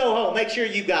 please go home. Make sure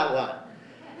you've got one.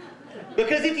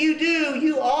 Because if you do,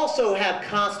 you also have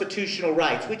constitutional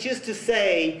rights, which is to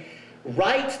say,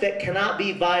 rights that cannot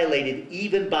be violated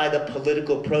even by the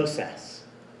political process.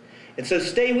 And so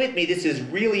stay with me, this is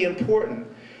really important,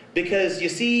 because you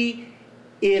see,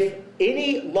 if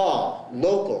any law,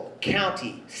 local,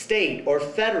 county, state, or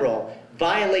federal,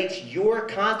 violates your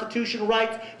constitutional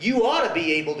rights, you ought to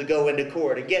be able to go into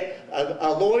court and get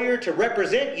a lawyer to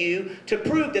represent you to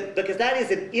prove that, because that is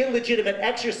an illegitimate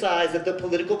exercise of the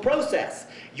political process.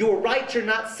 Your rights are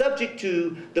not subject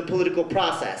to the political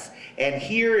process. And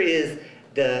here is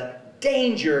the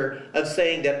danger of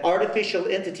saying that artificial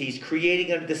entities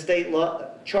creating under the state law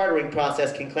chartering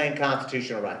process can claim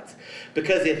constitutional rights.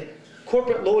 Because if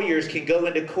corporate lawyers can go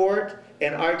into court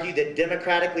and argue that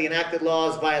democratically enacted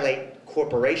laws violate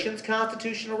corporations'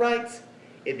 constitutional rights,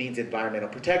 it means environmental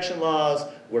protection laws,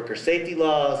 worker safety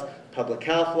laws, public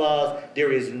health laws.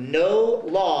 There is no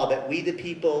law that we the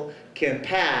people can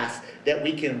pass that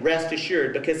we can rest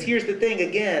assured. Because here's the thing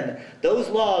again, those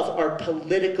laws are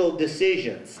political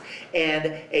decisions.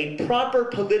 And a proper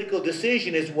political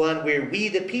decision is one where we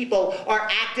the people are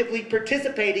actively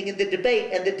participating in the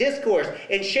debate and the discourse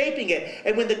and shaping it.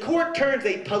 And when the court turns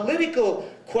a political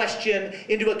question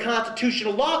into a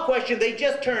constitutional law question, they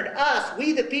just turned us,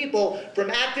 we the people, from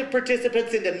active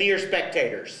participants into mere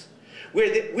spectators.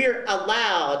 We're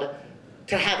allowed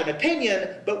to have an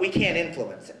opinion, but we can't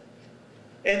influence it.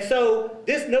 And so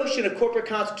this notion of corporate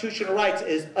constitutional rights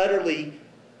is utterly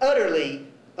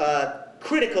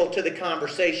critical to the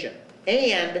conversation.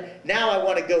 And now I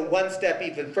want to go one step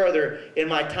even further in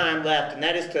my time left, and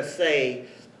that is to say,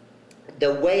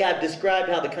 the way I've described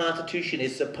how the Constitution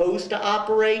is supposed to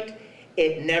operate,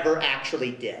 it never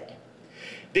actually did.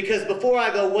 Because before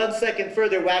I go one second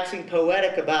further waxing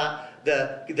poetic about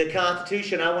the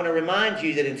Constitution, I want to remind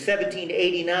you that in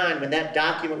 1789, when that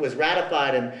document was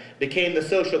ratified and became the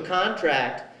social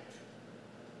contract,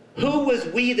 who was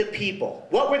we the people?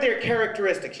 What were their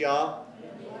characteristics, y'all?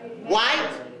 White,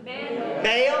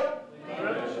 male,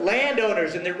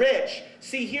 landowners and the rich.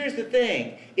 See, here's the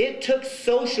thing. It took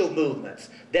social movements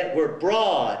that were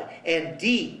broad and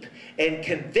deep and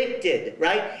convicted,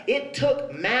 right? It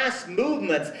took mass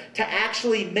movements to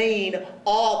actually mean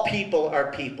all people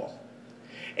are people.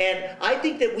 And I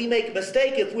think that we make a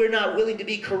mistake if we're not willing to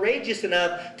be courageous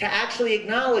enough to actually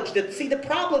acknowledge that, see, the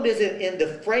problem isn't in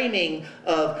the framing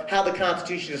of how the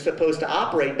Constitution is supposed to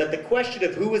operate, but the question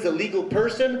of who is a legal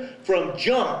person from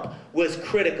jump was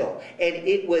critical, and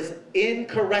it was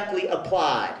incorrectly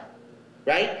applied,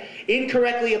 right?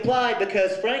 Incorrectly applied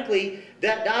because, frankly,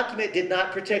 that document did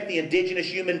not protect the indigenous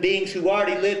human beings who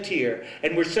already lived here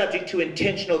and were subject to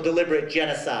intentional, deliberate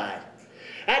genocide.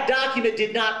 That document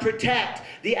did not protect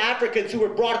the Africans who were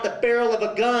brought at the barrel of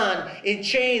a gun in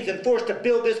chains and forced to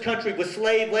build this country with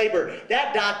slave labor.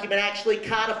 That document actually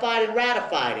codified and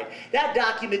ratified it. That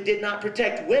document did not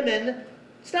protect women.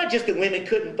 It's not just that women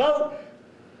couldn't vote.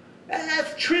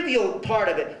 That's a trivial part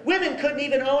of it. Women couldn't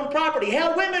even own property.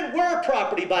 Hell, women were our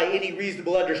property by any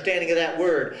reasonable understanding of that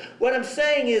word. What I'm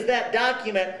saying is that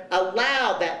document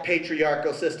allowed that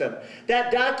patriarchal system.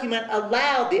 That document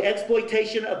allowed the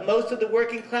exploitation of most of the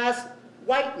working class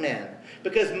white men.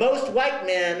 Because most white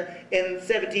men in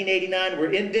 1789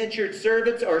 were indentured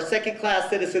servants or second-class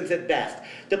citizens at best.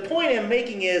 The point I'm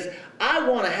making is I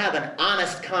want to have an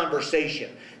honest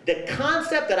conversation. The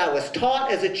concept that I was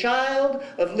taught as a child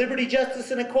of liberty, justice,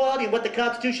 and equality and what the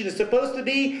Constitution is supposed to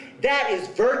be, that is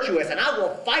virtuous, and I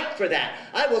will fight for that.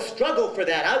 I will struggle for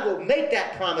that. I will make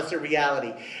that promise a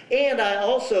reality. And I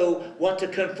also want to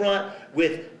confront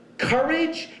with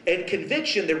courage and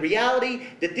conviction the reality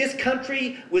that this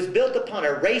country was built upon a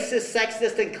racist,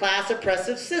 sexist, and class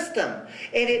oppressive system.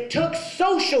 And it took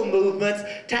social movements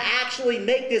to actually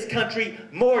make this country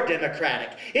more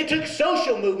democratic. It took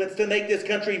social movements to make this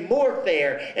country more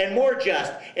fair and more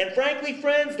just. And frankly,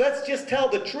 friends, let's just tell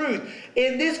the truth.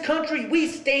 In this country, we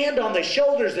stand on the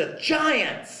shoulders of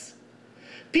giants.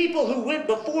 People who went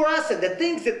before us and the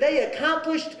things that they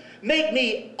accomplished make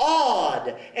me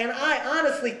awed. And I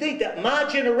honestly think that my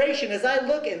generation, as I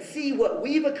look and see what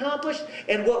we've accomplished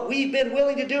and what we've been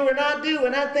willing to do or not do,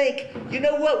 and I think, you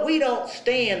know what, we don't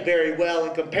stand very well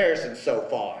in comparison so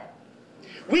far.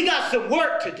 We got some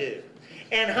work to do.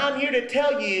 And I'm here to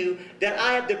tell you that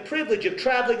I have the privilege of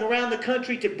traveling around the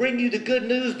country to bring you the good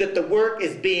news that the work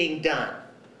is being done.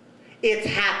 It's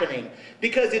happening.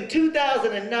 Because in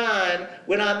 2009,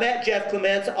 when I met Jeff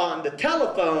Clements on the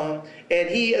telephone, and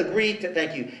he agreed to,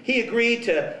 thank you, he agreed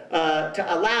to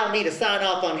allow me to sign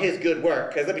off on his good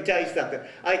work. Because let me tell you something,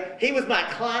 he was my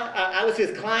client, I was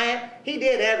his client, he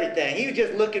did everything. He was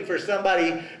just looking for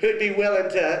somebody who'd be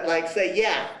willing to like say,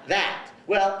 yeah, that.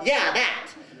 Well, yeah, that.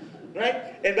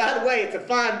 Right? And by the way, it's a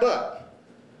fine book.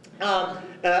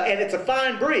 And it's a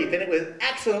fine brief, and it was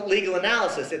excellent legal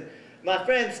analysis. And my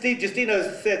friend Steve Justino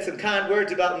said some kind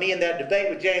words about me in that debate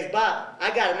with James Bob.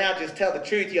 I got to now just tell the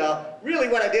truth, y'all. Really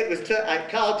what I did was I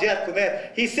called Jeff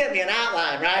Clement. He sent me an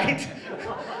outline, right?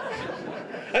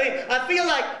 I mean, I feel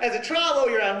like as a trial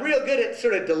lawyer, I'm real good at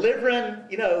sort of delivering,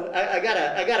 you know, I got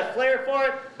a flair for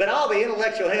it, but all the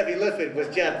intellectual heavy lifting was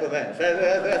Jeff Clement.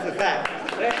 That's a fact.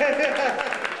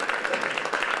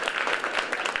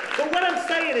 But what I'm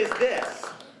saying is this,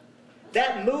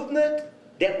 that movement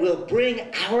that will bring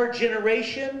our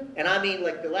generation, and I mean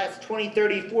like the last 20,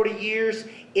 30, 40 years,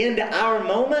 into our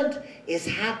moment is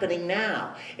happening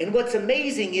now. And what's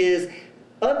amazing is,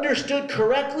 understood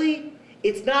correctly,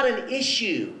 it's not an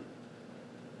issue.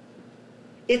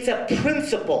 It's a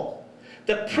principle.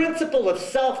 The principle of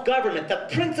self-government, the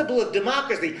principle of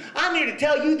democracy. I'm here to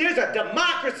tell you there's a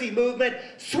democracy movement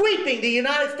sweeping the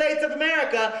United States of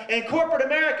America, and corporate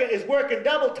America is working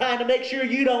double time to make sure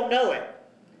you don't know it.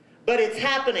 But it's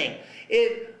happening.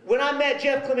 When I met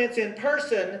Jeff Clements in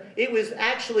person, it was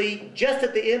actually just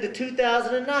at the end of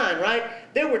 2009,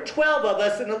 right? There were 12 of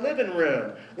us in the living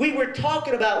room. We were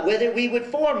talking about whether we would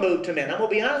form Move to Men. I'm going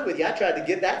to be honest with you, I tried to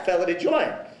get that fella to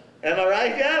join. Am I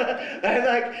right? Yeah. I'm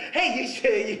like, hey, you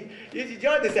should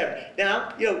join this effort.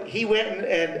 Now, you know, he went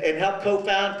and helped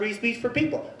co-found Free Speech for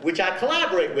People, which I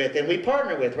collaborate with and we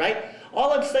partner with, right?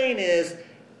 All I'm saying is,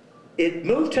 it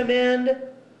Move to Men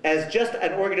as just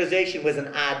an organization was an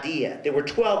idea. There were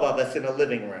 12 of us in a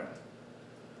living room.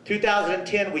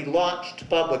 2010, we launched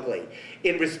publicly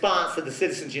in response to the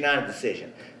Citizens United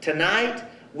decision. Tonight,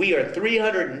 we are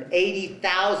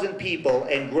 380,000 people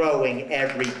and growing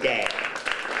every day.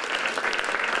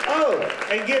 Oh,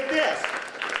 and get this.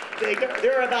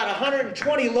 There are about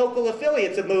 120 local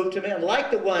affiliates of Move to Men,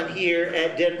 like the one here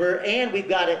at Denver, and we've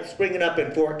got it springing up in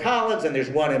Fort Collins, and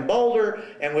there's one in Boulder,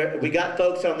 and we got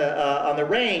folks on the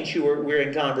range who we're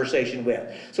in conversation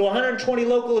with. So 120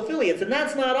 local affiliates, and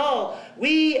that's not all.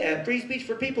 We and Free Speech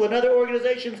for People and other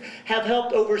organizations have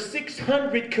helped over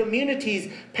 600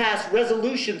 communities pass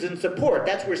resolutions in support.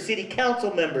 That's where city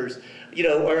council members, you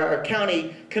know, or our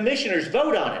county commissioners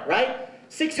vote on it, right?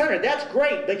 600, that's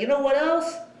great, but you know what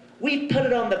else? We put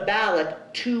it on the ballot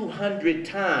 200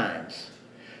 times.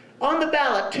 On the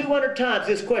ballot 200 times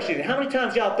this question. How many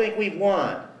times y'all think we've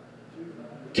won?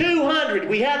 200.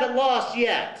 We haven't lost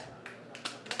yet.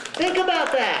 Think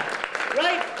about that,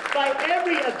 right? By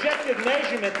every objective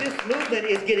measurement, this movement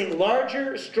is getting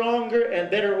larger, stronger, and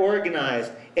better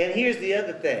organized. And here's the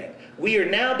other thing. We are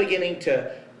now beginning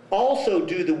to also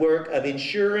do the work of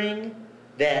ensuring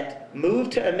that Move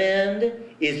to Amend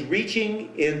is reaching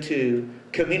into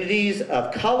communities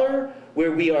of color,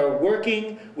 where we are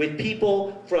working with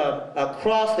people from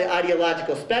across the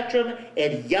ideological spectrum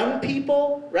and young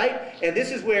people, right? And this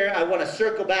is where I want to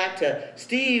circle back to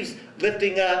Steve's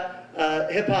lifting up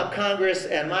Hip Hop Congress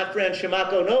and my friend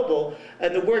Shimako Noble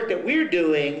and the work that we're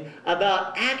doing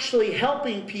about actually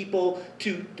helping people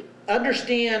to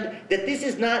understand that this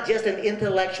is not just an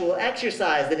intellectual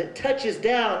exercise, that it touches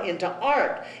down into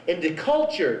art, into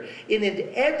culture, and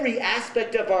into every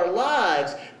aspect of our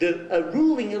lives. The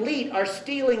ruling elite are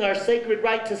stealing our sacred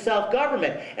right to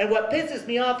self-government. And what pisses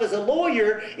me off as a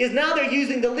lawyer is now they're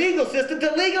using the legal system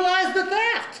to legalize the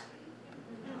theft.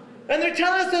 And they're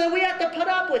telling us that we have to put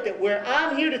up with it, where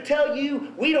I'm here to tell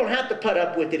you we don't have to put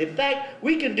up with it. In fact,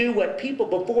 we can do what people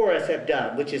before us have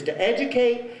done, which is to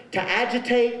educate, to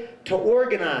agitate, to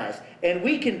organize. And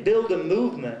we can build a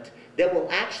movement that will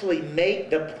actually make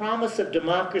the promise of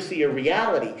democracy a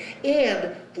reality.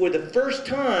 And for the first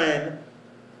time,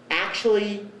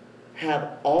 actually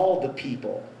have all the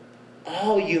people,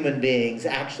 all human beings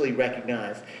actually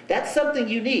recognized. That's something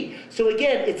unique. So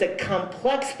again, it's a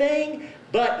complex thing,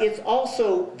 but it's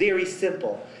also very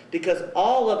simple, because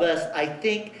all of us, I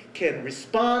think, can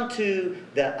respond to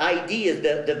the ideas,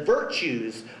 the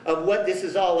virtues of what this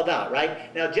is all about,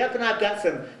 right? Now, Jeff and I have got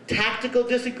some tactical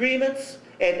disagreements,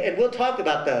 and we'll talk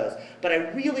about those. But I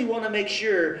really want to make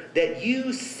sure that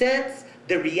you sense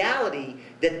the reality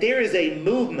that there is a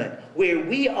movement where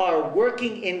we are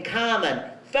working in common,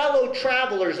 fellow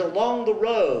travelers along the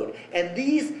road, and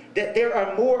that there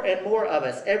are more and more of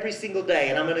us every single day.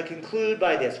 And I'm going to conclude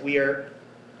by this. We are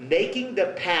making the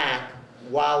path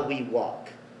while we walk,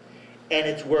 and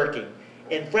it's working.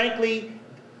 And frankly,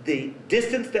 the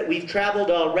distance that we've traveled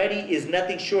already is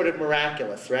nothing short of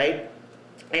miraculous, right?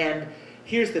 And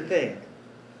here's the thing.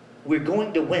 We're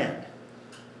going to win,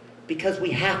 because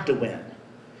we have to win.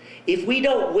 If we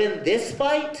don't win this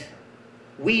fight,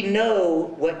 we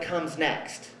know what comes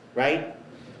next, right?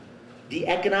 The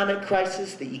economic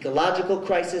crisis, the ecological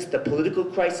crisis, the political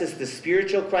crisis, the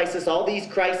spiritual crisis, all these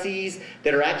crises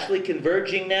that are actually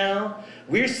converging now.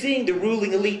 We're seeing the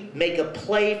ruling elite make a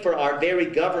play for our very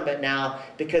government now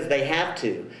because they have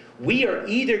to. We are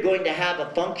either going to have a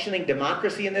functioning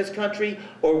democracy in this country,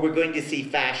 or we're going to see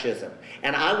fascism.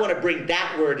 And I want to bring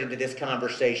that word into this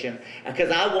conversation,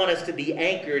 because I want us to be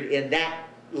anchored in that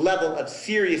level of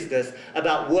seriousness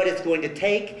about what it's going to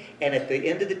take, and at the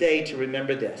end of the day, to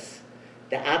remember this.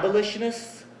 The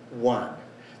abolitionists won.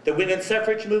 The women's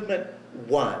suffrage movement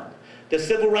won. The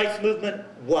civil rights movement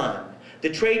won. The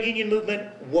trade union movement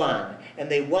won. And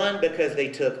they won because they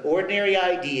took ordinary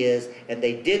ideas and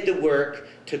they did the work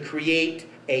to create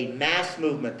a mass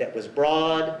movement that was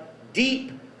broad,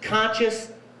 deep,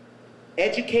 conscious,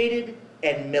 educated,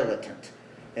 and militant.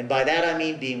 And by that I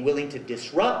mean being willing to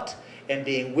disrupt and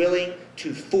being willing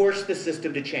to force the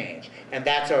system to change. And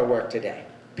that's our work today.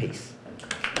 Peace.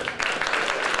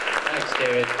 Thanks,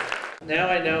 David. Now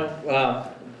I know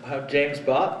how James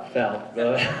Bott felt,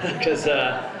 because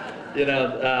I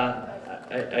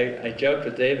joked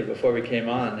with David before we came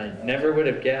on. I never would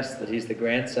have guessed that he's the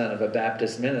grandson of a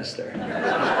Baptist minister. And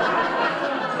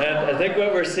I think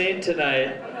what we're seeing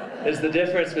tonight is the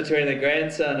difference between the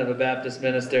grandson of a Baptist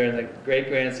minister and the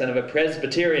great-grandson of a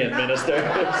Presbyterian minister.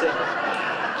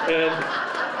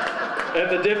 and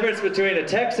the difference between a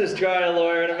Texas trial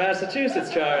lawyer and a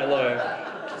Massachusetts trial lawyer.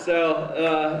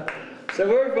 So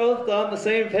we're both on the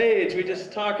same page. We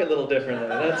just talk a little differently.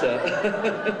 That's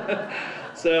it.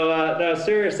 So no,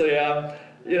 seriously,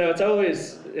 it's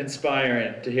always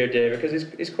inspiring to hear David, because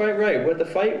he's quite right. What the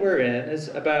fight we're in is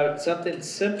about something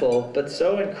simple, but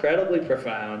so incredibly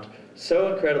profound,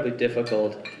 so incredibly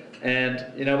difficult. And,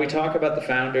 we talk about the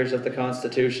founders of the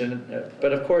Constitution,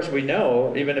 but of course we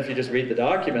know, even if you just read the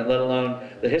document, let alone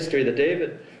the history that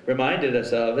David reminded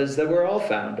us of, is that we're all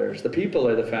founders. The people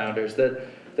are the founders. That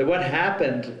what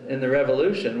happened in the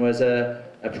revolution was a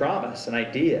promise, an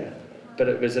idea, but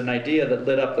it was an idea that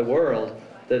lit up the world.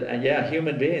 That, yeah,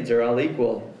 human beings are all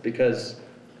equal because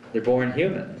they're born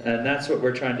human. And that's what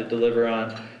we're trying to deliver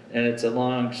on. And it's a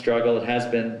long struggle. It has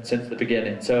been since the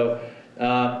beginning. So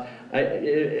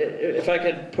if I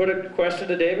could put a question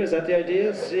to David, is that the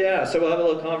idea? Yeah, so we'll have a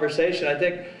little conversation. I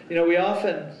think, we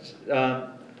often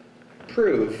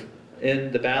prove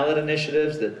in the ballot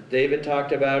initiatives that David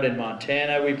talked about. In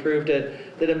Montana, we proved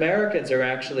it, that Americans are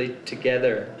actually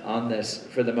together on this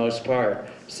for the most part.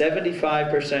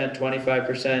 75%,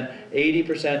 25%,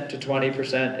 80% to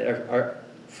 20% are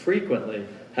frequently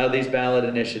how these ballot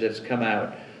initiatives come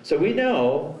out. So we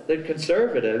know that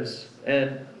conservatives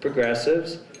and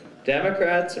progressives,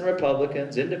 Democrats and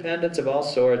Republicans, independents of all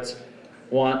sorts,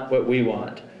 want what we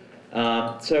want.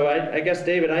 So I guess,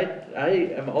 David, I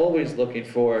am always looking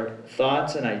for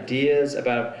thoughts and ideas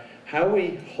about how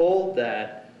we hold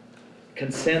that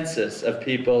consensus of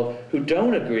people who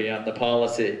don't agree on the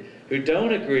policy, who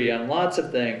don't agree on lots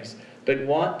of things, but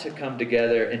want to come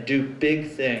together and do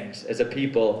big things as a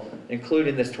people,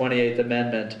 including this 28th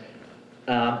Amendment,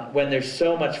 when there's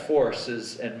so much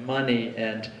forces and money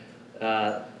and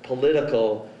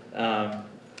political,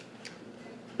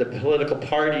 the political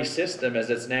party system as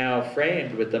it's now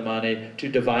framed with the money to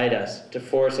divide us, to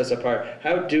force us apart.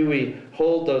 How do we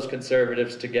hold those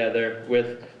conservatives together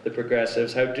with the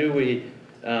progressives? How do we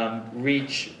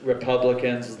reach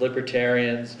Republicans,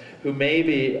 libertarians, who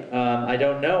maybe, I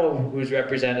don't know who's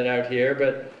represented out here,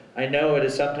 but I know it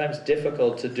is sometimes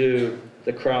difficult to do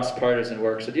the cross-partisan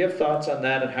work. So do you have thoughts on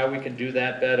that and how we can do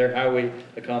that better, how we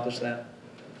accomplish that?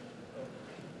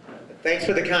 Thanks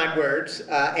for the kind words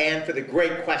and for the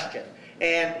great question.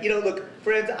 And, you know, look,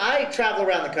 friends, I travel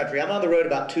around the country. I'm on the road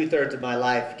about 2/3 of my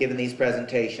life giving these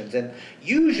presentations. And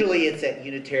usually it's at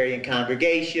Unitarian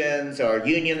congregations or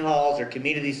union halls or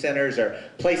community centers or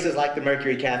places like the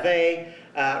Mercury Cafe,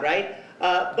 right?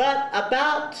 But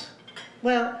about,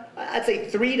 well, I'd say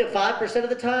 3 to 5% of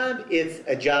the time, it's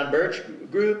a John Birch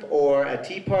group or a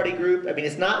Tea Party group. I mean,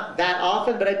 it's not that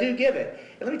often, but I do give it.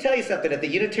 And let me tell you something. At the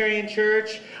Unitarian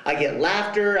Church, I get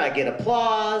laughter, I get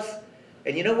applause.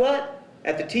 And you know what?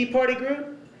 At the Tea Party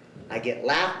group, I get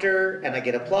laughter and I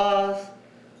get applause.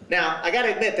 Now, I got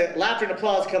to admit that laughter and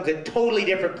applause comes in totally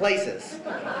different places.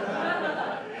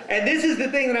 And this is the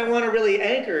thing that I want to really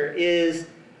anchor is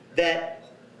that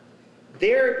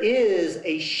there is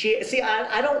a share. See,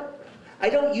 I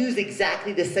don't use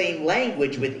exactly the same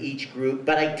language with each group,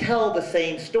 but I tell the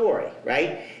same story,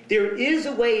 right? There is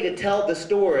a way to tell the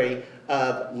story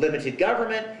of limited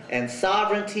government and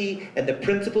sovereignty and the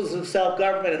principles of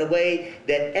self-government in a way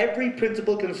that every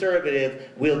principled conservative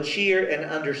will cheer and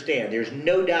understand. There's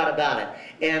no doubt about it.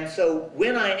 And so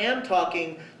when I am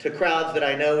talking to crowds that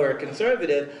I know are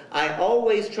conservative, I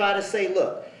always try to say,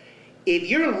 look, if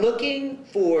you're looking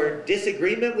for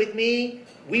disagreement with me,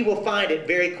 we will find it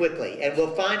very quickly, and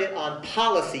we'll find it on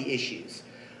policy issues.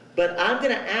 But I'm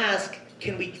going to ask,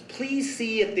 can we please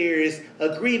see if there is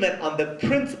agreement on the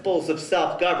principles of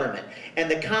self-government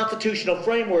and the constitutional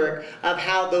framework of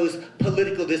how those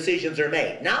political decisions are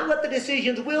made? Not what the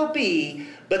decisions will be,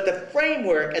 but the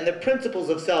framework and the principles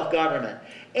of self-government.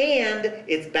 And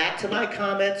it's back to my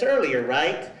comments earlier,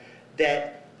 right?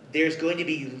 That there's going to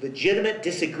be legitimate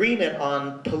disagreement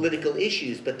on political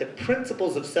issues, but the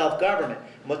principles of self-government.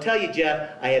 I'm going to tell you,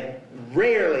 Jeff, I have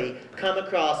rarely come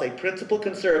across a principled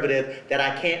conservative that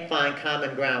I can't find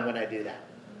common ground when I do that.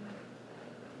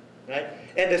 Right?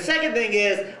 And the second thing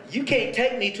is, you can't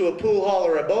take me to a pool hall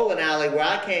or a bowling alley where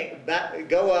I can't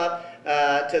go up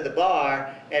to the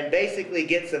bar and basically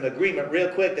get some agreement real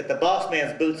quick that the boss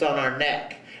man's boots on our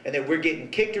neck, and that we're getting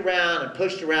kicked around and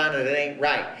pushed around and it ain't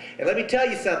right. And let me tell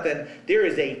you something, there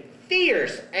is a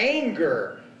fierce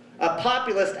anger, a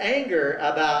populist anger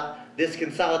about this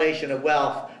consolidation of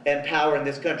wealth and power in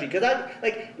this country. Because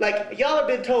like y'all have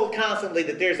been told constantly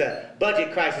that there's a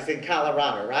budget crisis in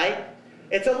Colorado, right?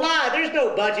 It's a lie, there's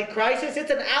no budget crisis, it's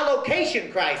an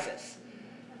allocation crisis.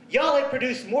 Y'all have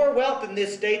produced more wealth in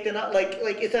this state than,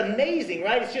 it's amazing,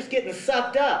 right? It's just getting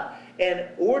sucked up. And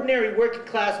ordinary working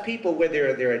class people,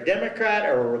 whether they're a Democrat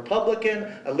or a Republican,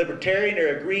 a Libertarian or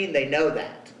a Green, they know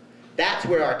that. That's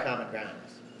where our common ground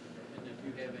is. And if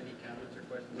you have any comments or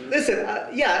questions? Listen,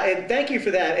 yeah, and thank you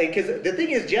for that. Because the thing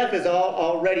is, Jeff is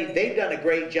already, they've done a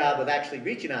great job of actually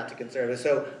reaching out to conservatives.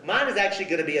 So mine is actually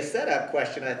going to be a setup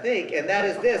question, I think, and that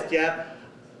is this, Jeff.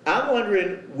 I'm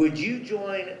wondering, would you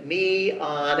join me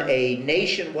on a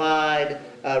nationwide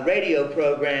radio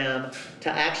program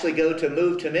to actually go to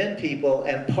Move to Men people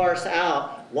and parse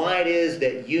out why it is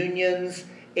that unions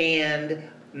and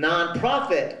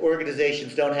nonprofit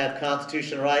organizations don't have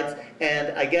constitutional rights?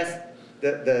 And I guess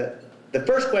the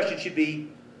first question should be,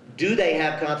 do they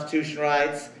have constitutional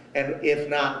rights? And if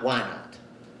not, why not?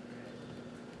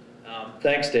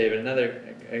 Thanks, David.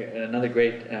 Another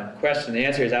great question. The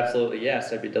answer is absolutely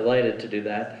yes. I'd be delighted to do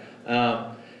that.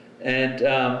 Let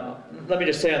me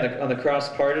just say on the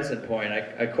cross-partisan point,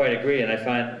 I quite agree, and I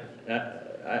find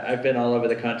I've been all over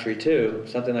the country too,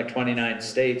 something like 29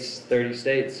 states, 30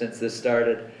 states since this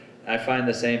started. I find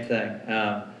the same thing.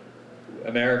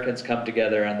 Americans come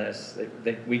together on this.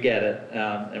 We get it,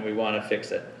 and we want to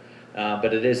fix it.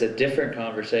 But it is a different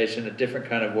conversation, a different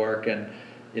kind of work, and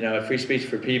you know, Free Speech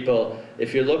for People,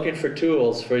 if you're looking for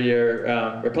tools for your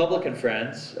Republican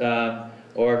friends,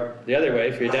 or the other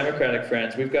way, for your Democratic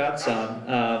friends, we've got some.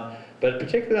 But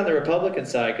particularly on the Republican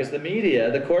side, because the media,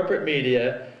 the corporate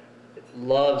media,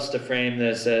 loves to frame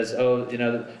this as, oh, you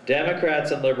know,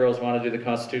 Democrats and liberals want to do the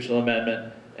constitutional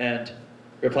amendment, and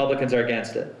Republicans are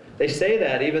against it. They say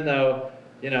that even though,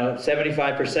 you know,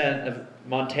 75% of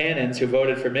Montanans who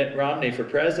voted for Mitt Romney for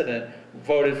president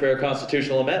voted for a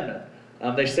constitutional amendment.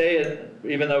 They say it,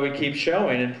 even though we keep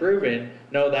showing and proving,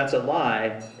 no, that's a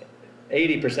lie.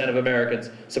 80% of Americans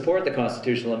support the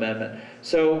constitutional amendment.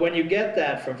 So when you get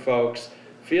that from folks,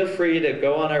 feel free to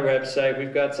go on our website.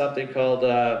 We've got something called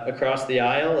Across the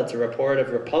Aisle. It's a report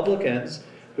of Republicans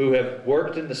who have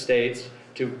worked in the states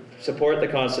to support the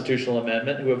constitutional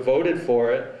amendment, who have voted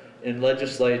for it in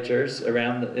legislatures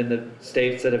around in the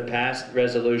states that have passed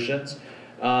resolutions,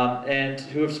 and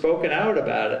who have spoken out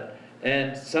about it.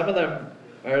 And some of them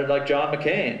are like John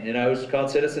McCain, you know, who's called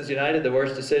Citizens United the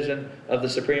worst decision of the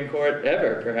Supreme Court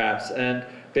ever, perhaps. And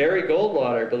Barry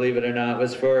Goldwater, believe it or not,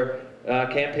 was for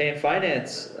campaign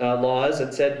finance laws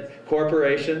and said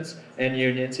corporations and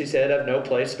unions, he said, have no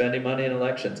place spending money in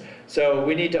elections. So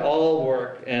we need to all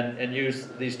work and use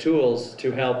these tools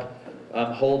to help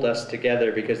hold us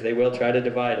together, because they will try to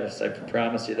divide us. I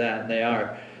promise you that, and they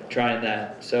are trying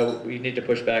that. So we need to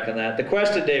push back on that. The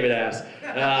question David asked,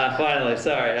 finally,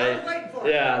 sorry.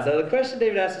 Yeah, so the question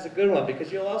David asked is a good one,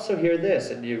 because you'll also hear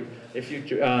this, and if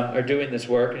you are doing this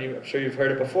work, and I'm sure you've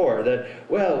heard it before, that,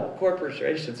 well,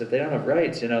 corporations, if they don't have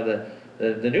rights, you know,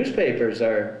 the newspapers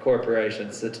are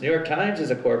corporations. The New York Times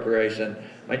is a corporation.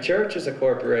 My church is a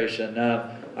corporation.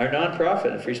 Our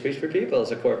nonprofit, Free Speech for People,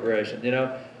 is a corporation. You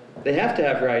know, they have to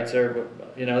have rights, or,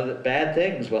 you know, bad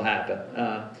things will happen.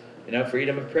 You know,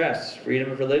 freedom of press,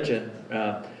 freedom of religion,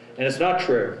 and it's not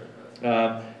true.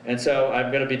 And so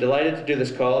I'm going to be delighted to do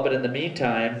this call, but in the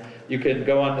meantime, you can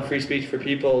go on the Free Speech for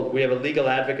People. We have a legal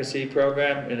advocacy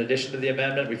program. In addition to the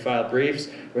amendment, we file briefs.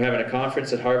 We're having a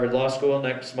conference at Harvard Law School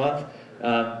next month,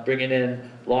 bringing in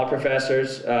law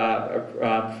professors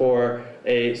for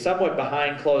a somewhat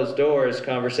behind closed doors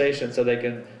conversation, so they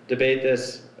can debate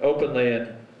this openly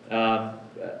and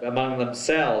among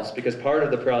themselves, because part of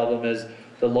the problem is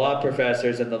the law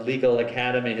professors and the legal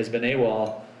academy has been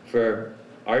AWOL for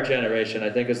our generation, I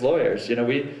think, as lawyers. You know,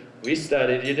 we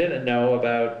studied, you didn't know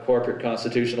about corporate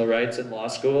constitutional rights in law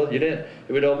school. You didn't,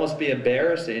 it would almost be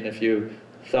embarrassing if you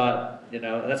thought, you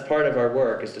know, and that's part of our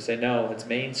work, is to say, no, it's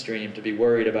mainstream to be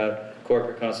worried about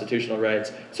corporate constitutional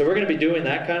rights. So we're going to be doing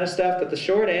that kind of stuff, but the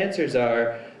short answers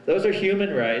are, those are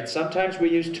human rights. Sometimes we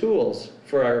use tools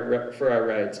for our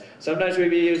rights. Sometimes we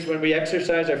use, when we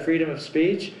exercise our freedom of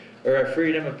speech or our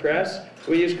freedom of press,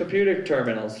 we use computer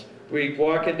terminals. We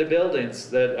walk into buildings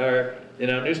that our, you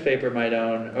know, newspaper might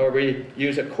own, or we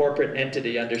use a corporate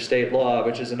entity under state law,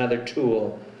 which is another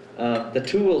tool. The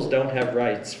tools don't have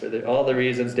rights for all the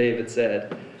reasons David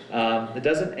said. It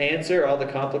doesn't answer all the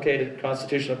complicated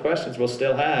constitutional questions we'll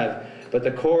still have, but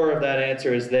the core of that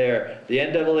answer is there. The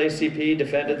NAACP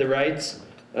defended the rights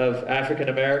of African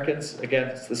Americans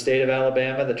against the state of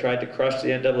Alabama that tried to crush the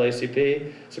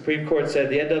NAACP. Supreme Court said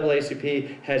the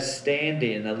NAACP has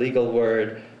standing, a legal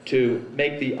word, to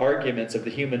make the arguments of the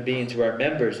human beings who are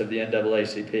members of the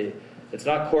NAACP. It's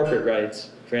not corporate rights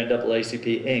for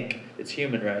NAACP Inc., it's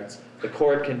human rights. The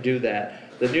court can do that.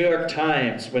 The New York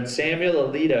Times, when Samuel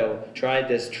Alito tried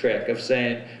this trick of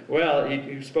saying, well,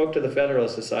 he spoke to the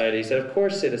Federalist Society, he said, of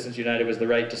course Citizens United was the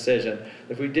right decision.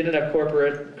 If we didn't have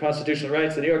corporate constitutional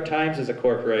rights, the New York Times is a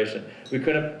corporation. We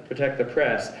couldn't protect the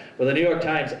press. Well, the New York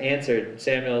Times answered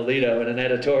Samuel Alito in an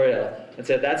editorial and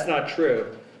said, that's not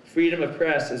true. Freedom of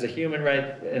press is a human right,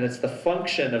 and it's the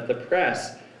function of the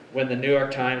press. When the New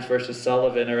York Times versus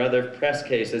Sullivan or other press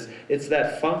cases, it's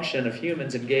that function of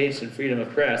humans engaged in freedom of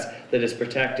press that is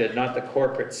protected, not the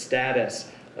corporate status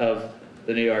of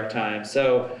the New York Times.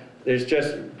 So there's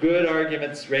just good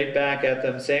arguments right back at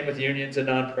them. Same with unions and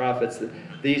nonprofits.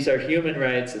 These are human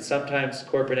rights that sometimes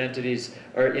corporate entities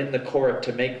are in the court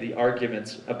to make the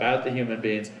arguments about the human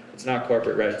beings. It's not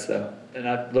corporate rights, though. And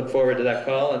I look forward to that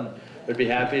call, and would be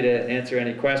happy to answer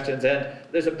any questions. And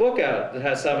there's a book out that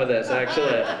has some of this,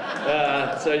 actually.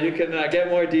 So you can get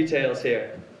more details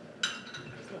here.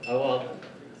 Oh, well,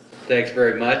 thanks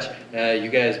very much. You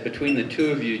guys, between the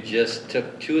two of you, just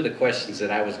took two of the questions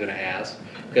that I was going to ask,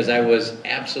 because I was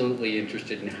absolutely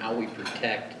interested in how we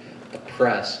protect the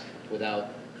press without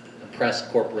the press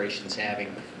corporations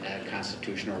having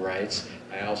constitutional rights.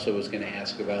 I also was going to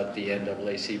ask about the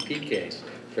NAACP case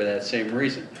for that same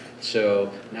reason. So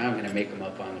now I'm going to make them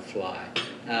up on the fly.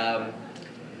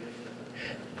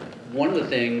 One of the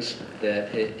things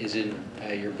that is in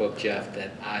your book, Jeff,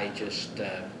 that I just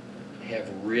have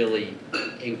really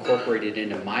incorporated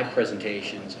into my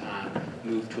presentations on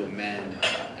Move to Amend,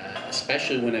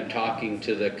 especially when I'm talking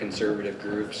to the conservative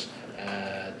groups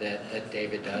that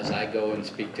David does. I go and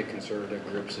speak to conservative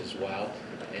groups as well.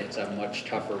 It's a much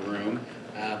tougher room.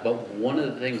 But one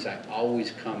of the things I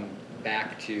always come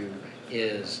back to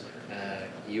is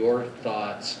your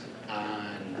thoughts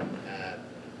on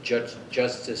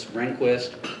Justice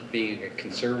Rehnquist being a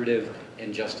conservative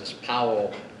and Justice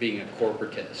Powell being a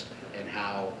corporatist, and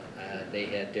how they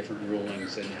had different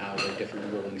rulings and how the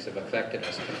different rulings have affected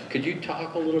us. Could you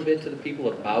talk a little bit to the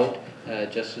people about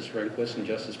Justice Rehnquist and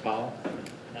Justice Powell?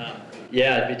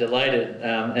 Yeah, I'd be delighted.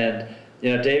 And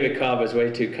you know, David Cobb was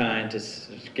way too kind to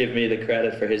give me the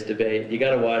credit for his debate. You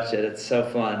got to watch it; it's so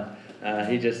fun.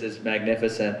 He just is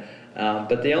magnificent.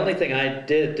 But the only thing I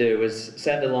did do was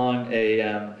send along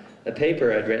a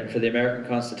paper I'd written for the American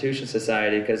Constitution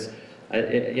Society, because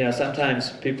you know,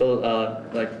 sometimes people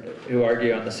like who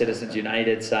argue on the Citizens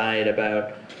United side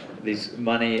about these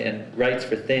money and rights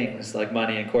for things like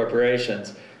money and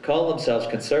corporations call themselves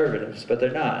conservatives, but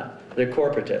they're not. They're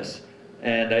corporatists.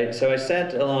 And so I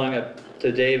sent along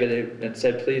to David and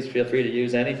said, please feel free to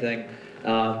use anything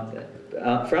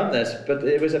from this. But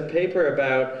it was a paper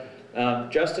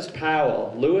about Justice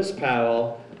Powell, Lewis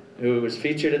Powell, who was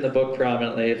featured in the book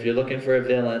prominently. If you're looking for a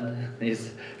villain,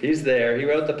 he's there. He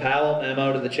wrote the Powell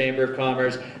Memo to the Chamber of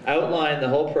Commerce, outlined the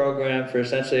whole program for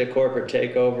essentially a corporate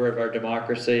takeover of our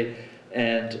democracy.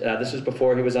 And this was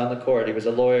before he was on the court. He was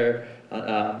a lawyer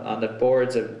on the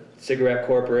boards of cigarette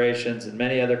corporations and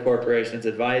many other corporations,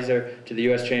 advisor to the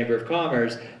U.S. Chamber of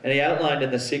Commerce. And he outlined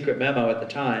in the secret memo at the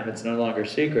time, it's no longer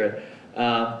secret,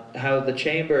 how the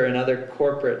chamber and other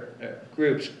corporate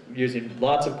groups, using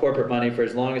lots of corporate money for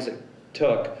as long as it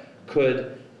took,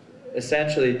 could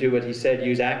essentially do what he said,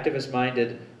 use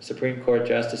activist-minded Supreme Court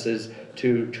justices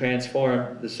to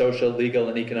transform the social, legal,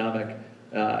 and economic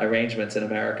arrangements in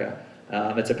America.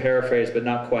 It's a paraphrase, but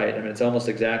not quite. I mean, it's almost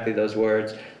exactly those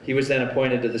words. He was then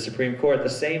appointed to the Supreme Court the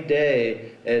same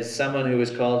day as someone who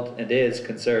was called and is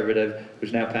conservative,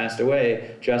 who's now passed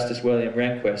away, Justice William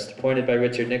Rehnquist, appointed by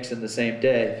Richard Nixon the same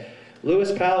day.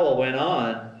 Lewis Powell went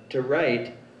on to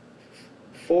write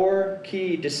 4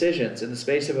 key decisions in the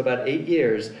space of about 8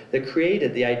 years that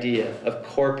created the idea of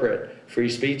corporate free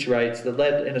speech rights that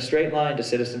led in a straight line to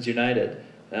Citizens United.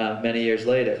 Many years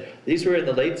later. These were in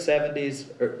the late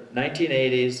 70s or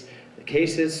 1980s,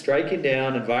 cases striking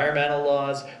down environmental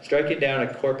laws, striking down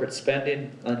a corporate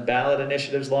spending on ballot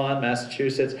initiatives law in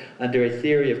Massachusetts under a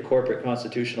theory of corporate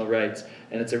constitutional rights.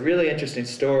 And it's a really interesting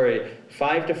story.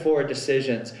 5-4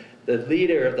 decisions. The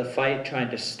leader of the fight trying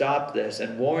to stop this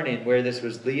and warning where this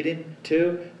was leading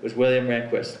to was William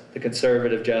Rehnquist, the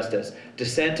conservative justice.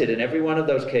 Dissented in every one of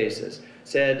those cases.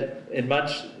 Said in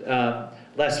much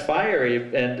less fiery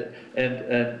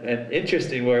and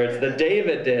interesting words than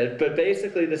David did, but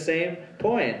basically the same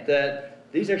point, that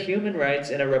these are human rights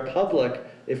in a republic.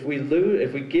 If we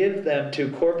give them to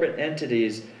corporate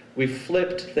entities, we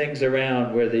flipped things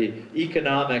around where the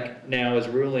economic now is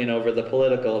ruling over the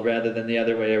political rather than the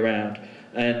other way around.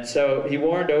 And so he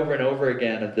warned over and over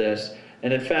again of this.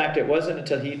 And in fact, it wasn't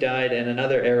until he died and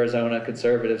another Arizona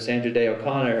conservative, Sandra Day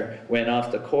O'Connor, went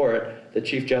off the court that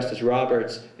Chief Justice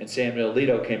Roberts and Samuel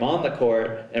Alito came on the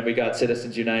court, and we got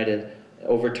Citizens United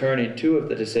overturning 2 of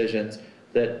the decisions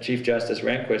that Chief Justice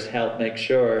Rehnquist helped make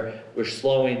sure we're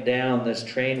slowing down this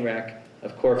train wreck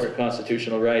of corporate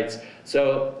constitutional rights.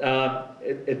 So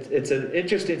it's an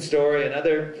interesting story.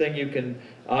 Another thing you can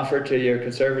offer to your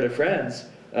conservative friends,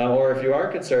 or if you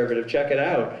are conservative, check it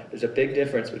out. There's a big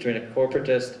difference between a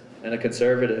corporatist and a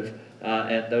conservative,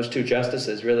 and those 2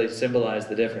 justices really symbolize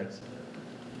the difference.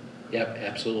 Yep,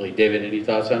 absolutely. David, any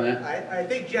thoughts on that? I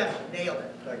think Jeff nailed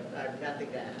it, but I have nothing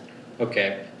to add.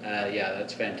 Okay, yeah,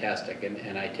 that's fantastic,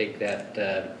 and I take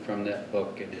that from that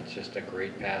book, and it's just a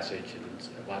great passage and it's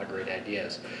a lot of great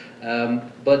ideas.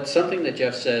 But something that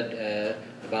Jeff said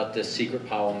about this secret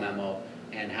Powell memo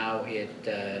and how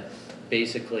it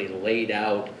basically laid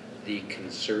out the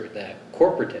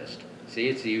corporatist. See,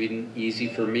 it's even easy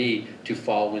for me to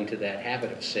fall into that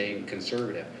habit of saying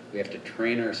conservative. We have to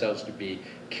train ourselves to be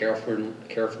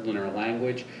careful in our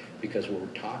language, because what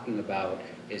we're talking about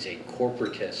is a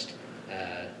corporatist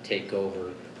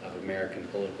takeover of American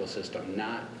political system,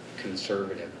 not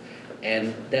conservative.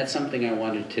 And that's something I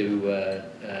wanted to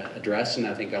address, and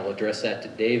I think I'll address that to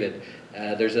David.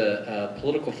 There's a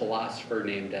political philosopher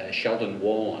named Sheldon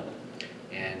Wolin,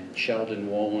 and Sheldon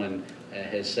Wolin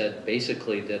has said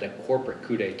basically that a corporate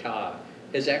coup d'etat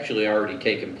has actually already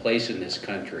taken place in this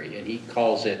country, and he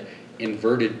calls it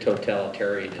inverted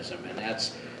totalitarianism, and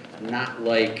that's not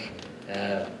like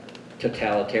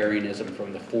totalitarianism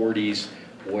from the 40s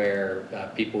where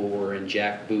people were in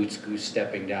jack boots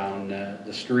goose-stepping down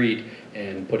the street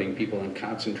and putting people in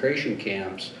concentration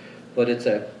camps, but it's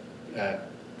a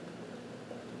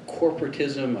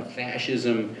corporatism, a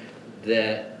fascism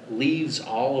that leaves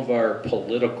all of our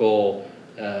political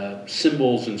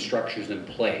symbols and structures in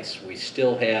place. We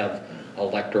still have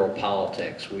electoral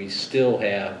politics. We still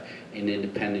have an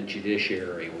independent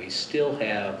judiciary. We still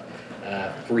have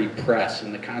free press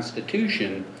in the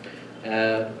Constitution.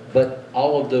 But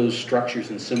all of those structures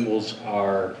and symbols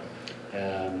are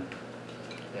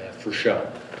for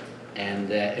show. And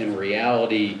that in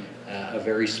reality, a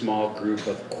very small group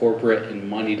of corporate and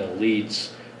moneyed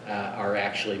elites are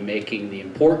actually making the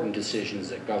important decisions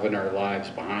that govern our lives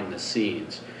behind the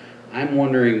scenes. I'm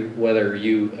wondering whether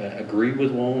you agree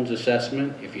with Loan's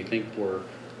assessment, if you think we're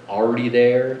already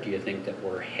there, do you think that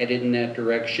we're headed in that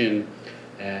direction,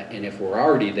 and if we're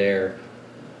already there,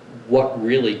 what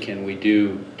really can we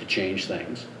do to change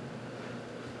things?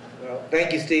 Well,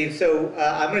 thank you, Steve. So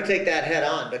I'm going to take that head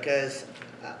on, because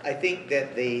I think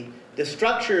that the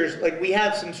structures, like we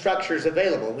have some structures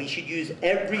available. We should use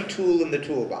every tool in the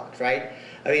toolbox, right?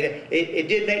 I mean, it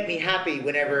did make me happy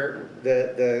whenever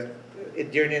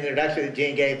during the introduction that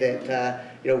Jane gave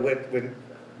that, you know, when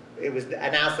it was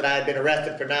announced that I had been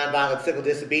arrested for nonviolent civil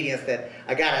disobedience, that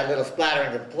I got a little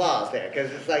splattering of applause there,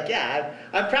 because it's like, yeah,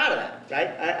 I'm proud of that, right?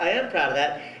 I am proud of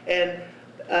that. And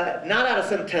not out of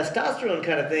some testosterone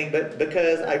kind of thing, but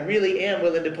because I really am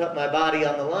willing to put my body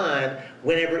on the line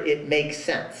whenever it makes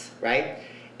sense, right?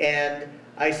 And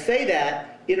I say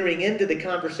that entering into the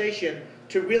conversation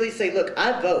to really say, look,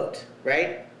 I vote,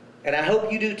 right? And I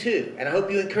hope you do too. And I hope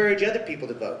you encourage other people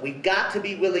to vote. We've got to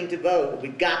be willing to vote.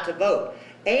 We've got to vote.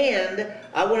 And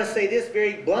I want to say this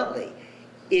very bluntly.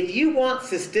 If you want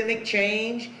systemic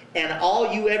change and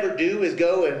all you ever do is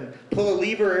go and pull a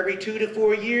lever every 2 to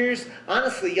 4 years,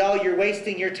 honestly, y'all, you're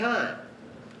wasting your time.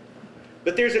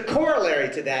 But there's a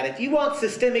corollary to that. If you want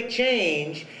systemic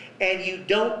change and you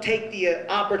don't take the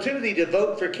opportunity to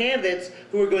vote for candidates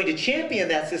who are going to champion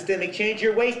that systemic change,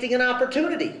 you're wasting an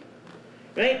opportunity.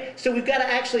 Right? So we've got to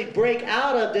actually break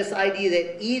out of this idea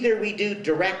that either we do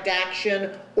direct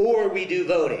action or we do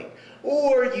voting,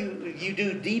 or you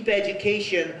do deep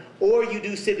education, or you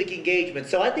do civic engagement.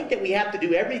 So I think that we have to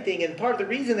do everything, and part of the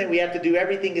reason that we have to do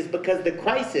everything is because the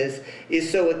crisis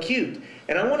is so acute.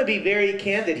 And I want to be very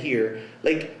candid here.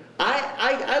 Like,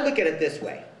 I look at it this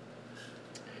way.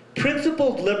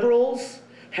 Principled liberals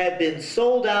have been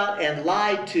sold out and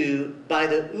lied to by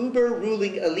the uber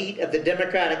ruling elite of the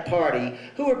Democratic Party,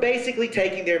 who are basically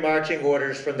taking their marching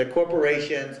orders from the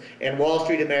corporations and Wall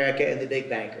Street America and the big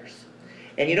bankers.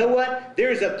 And you know what?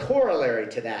 There's a corollary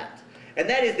to that. And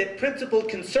that is that principled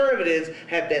conservatives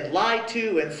have been lied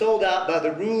to and sold out by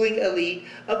the ruling elite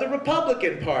of the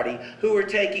Republican Party, who are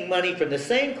taking money from the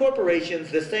same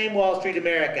corporations, the same Wall Street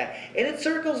America. And it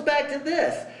circles back to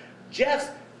this.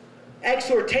 Jeff's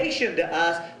exhortation to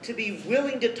us to be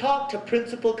willing to talk to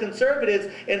principled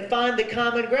conservatives and find the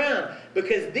common ground.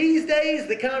 Because these days,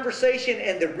 the conversation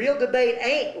and the real debate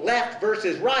ain't left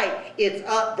versus right, it's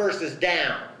up versus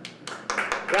down.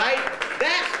 Right?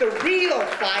 That's the real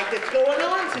fight that's going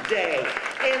on today.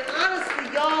 And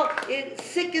honestly, y'all, it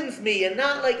sickens me, and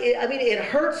not like, I mean, it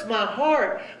hurts my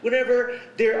heart whenever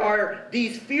there are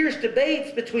these fierce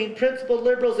debates between principled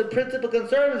liberals and principled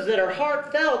conservatives that are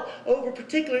heartfelt over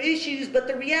particular issues, but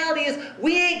the reality is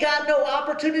we ain't got no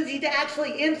opportunity to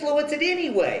actually influence it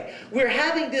anyway. We're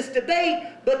having this debate,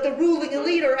 but the ruling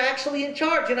elite are actually in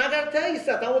charge. And I got to tell you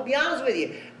something, I will be honest with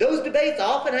you. Those debates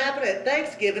often happen at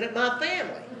Thanksgiving at my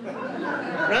family.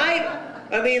 Right?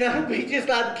 I mean, I'll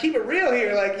keep it real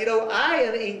here. Like, you know, I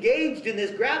am engaged in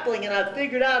this grappling, and I've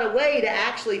figured out a way to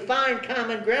actually find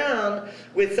common ground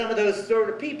with some of those sort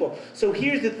of people. So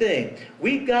here's the thing.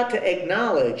 We've got to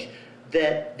acknowledge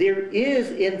that there is,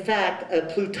 in fact, a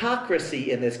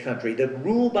plutocracy in this country that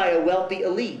ruled by a wealthy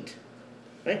elite.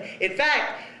 Right? In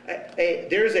fact,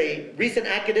 there's a recent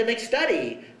academic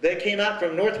study that came out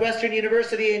from Northwestern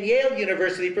University and Yale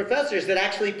University professors that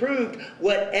actually proved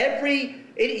what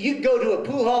you can go to a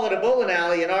pool hall at a bowling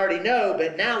alley and already know,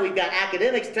 but now we've got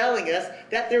academics telling us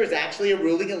that there is actually a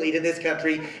ruling elite in this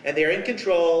country, and they're in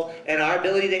control, and our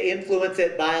ability to influence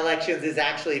it by elections is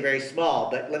actually very small.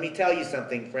 But let me tell you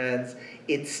something, friends,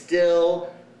 it's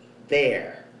still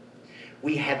there.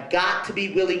 We have got to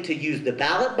be willing to use the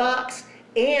ballot box,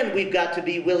 and we've got to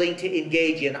be willing to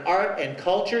engage in art and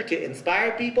culture to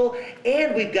inspire people,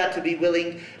 and we've got to be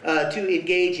willing to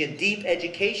engage in deep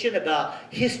education about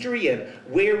history and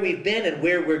where we've been and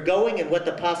where we're going and what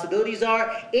the possibilities are,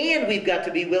 and we've got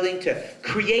to be willing to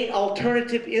create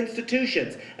alternative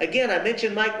institutions. Again, I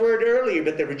mentioned Mike Word earlier,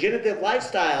 but the regenerative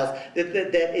lifestyles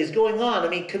that is going on. I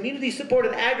mean,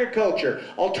 community-supported agriculture,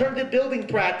 alternative building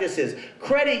practices,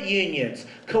 credit unions,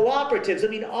 cooperatives. I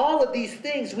mean, all of these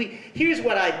things. Here's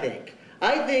what I think.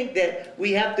 I think that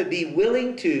we have to be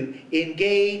willing to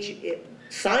engage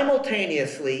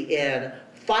simultaneously in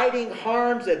fighting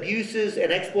harms, abuses,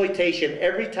 and exploitation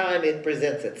every time it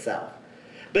presents itself.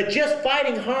 But just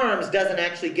fighting harms doesn't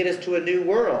actually get us to a new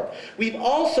world. We've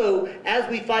also, as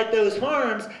we fight those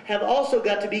harms, have also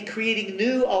got to be creating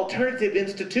new alternative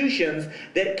institutions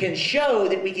that can show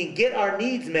that we can get our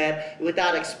needs met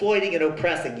without exploiting and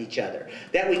oppressing each other.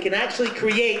 That we can actually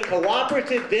create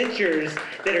cooperative ventures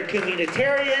that are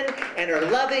communitarian and are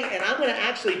loving. And I'm going to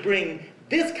actually bring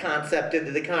this concept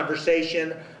into the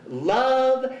conversation.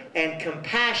 Love and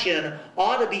compassion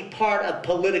ought to be part of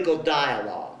political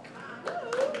dialogue.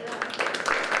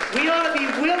 We ought to be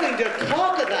willing to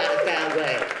talk about it that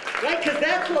way, right? Because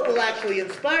that's what will actually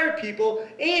inspire people.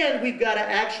 And we've got to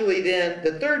actually then,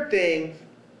 the third thing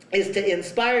is to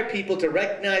inspire people to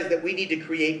recognize that we need to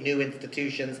create new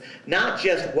institutions, not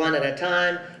just one at a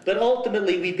time, but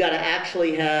ultimately we've got to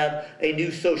actually have a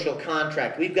new social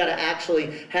contract. We've got to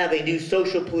actually have a new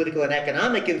social, political, and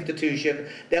economic institution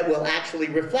that will actually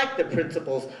reflect the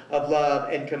principles of love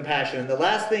and compassion. And the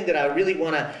last thing that I really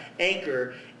want to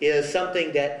anchor is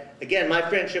something that, again, my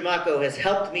friend Shimako has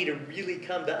helped me to really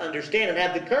come to understand and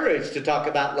have the courage to talk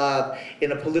about love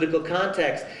in a political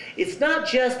context. It's not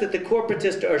just that the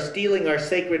corporatists are stealing our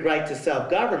sacred right to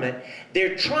self-government.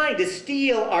 They're trying to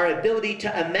steal our ability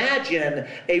to imagine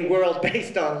a world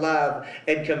based on love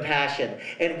and compassion.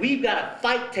 And we've got to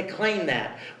fight to claim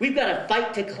that. We've got to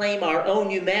fight to claim our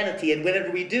own humanity. And whenever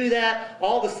we do that,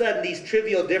 all of a sudden these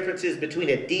trivial differences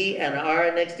between a D and an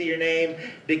R next to your name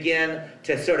begin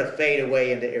to sort of fade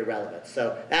away into irrelevance.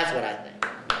 So that's what I think.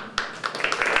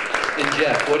 And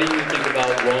Jeff, what do you think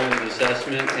about Roland's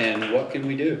assessment, and what can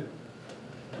we do?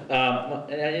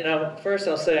 You know, first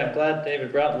I'll say I'm glad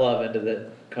David brought love into the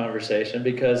conversation,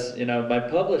 because, you know, my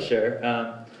publisher,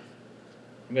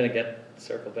 I'm going to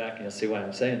circle back and you'll see why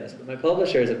I'm saying this, but my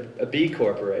publisher is a B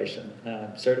corporation,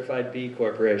 certified B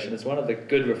corporation. It's one of the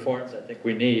good reforms I think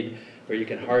we need, where you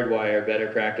can hardwire better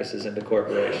practices into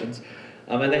corporations.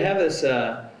 And they have this,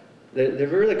 they're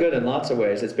really good in lots of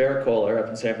ways. It's Barrett Kohler up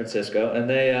in San Francisco, and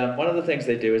they, one of the things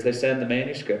they do is they send the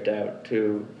manuscript out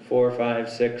to 4, 5,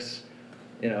 6,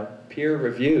 you know, peer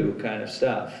review kind of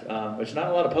stuff, which not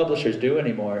a lot of publishers do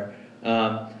anymore.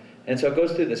 And so it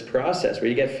goes through this process where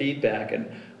you get feedback.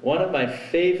 And one of my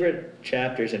favorite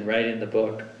chapters in writing the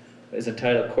book is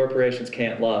entitled Corporations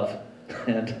Can't Love.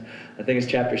 And I think it's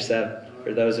chapter 7,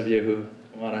 for those of you who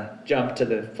want to jump to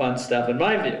the fun stuff in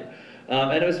my view.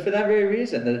 And it was for that very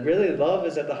reason, that really love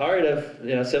is at the heart of,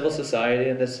 you know, civil society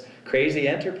and this crazy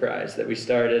enterprise that we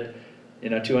started, you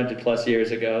know, 200 plus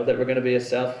years ago, that we're going to be a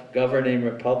self-governing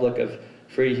republic of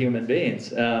free human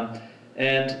beings.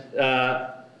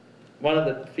 One of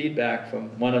the feedback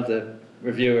from one of the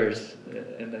reviewers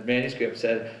in the manuscript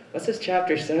said, "What's this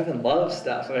chapter 7 love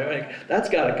stuff?" I mean, that's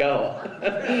got to go.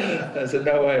 I said,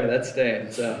 "No way, that's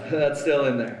staying." So that's still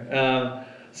in there.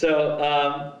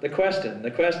 The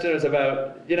question was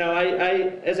about, you know,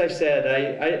 as I said,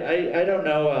 I don't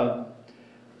know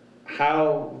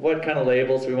what kind of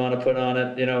labels we want to put on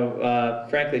it. You know,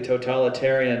 frankly,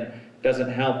 totalitarian doesn't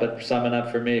help but summon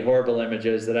up for me horrible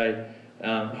images that I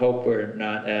hope we're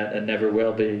not at and never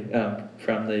will be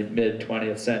from the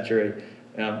mid-20th century,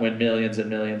 when millions and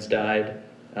millions died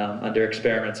under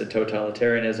experiments in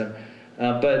totalitarianism.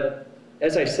 But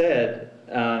as I said,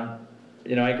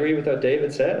 you know, I agree with what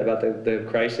David said about the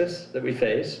crisis that we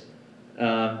face.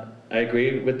 I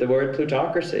agree with the word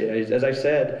plutocracy. As I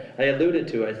said, I alluded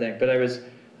to, I think, but I was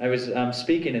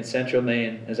speaking in Central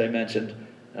Maine, as I mentioned,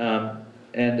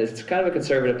 and it's kind of a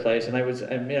conservative place,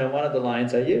 and you know, one of the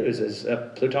lines I use is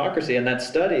plutocracy, and that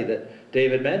study that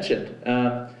David mentioned.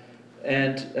 I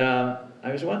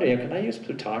was wondering, can I use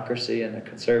plutocracy in a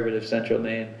conservative Central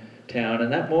Maine town?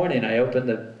 And that morning I opened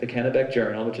the Kennebec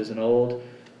Journal, which is an old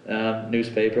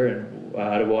newspaper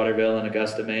out of Waterville in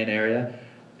Augusta, Maine area,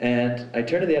 and I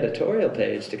turned to the editorial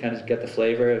page to kind of get the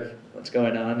flavor of what's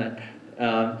going on,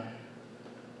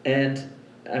 and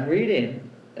I'm reading,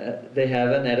 they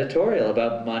have an editorial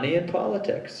about money and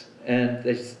politics, and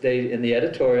they in the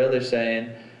editorial they're saying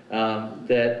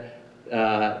that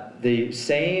the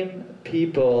same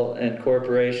people and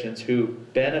corporations who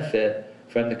benefit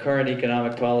from the current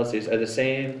economic policies are the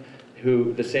same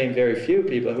very few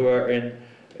people who are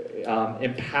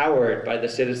empowered by the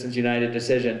Citizens United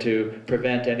decision to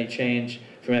prevent any change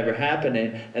from ever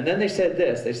happening. And then they said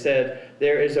this, they said,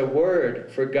 there is a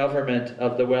word for government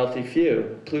of the wealthy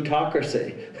few,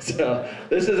 plutocracy. So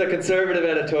this is a conservative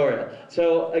editorial.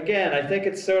 So again, I think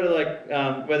it's sort of like,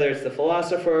 whether it's the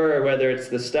philosopher or whether it's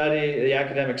the study, the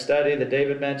academic study that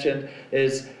David mentioned,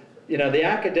 is you know, the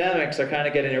academics are kind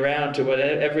of getting around to what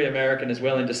every American is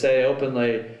willing to say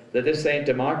openly, that this ain't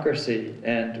democracy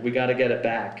and we got to get it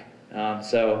back.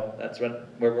 So that's what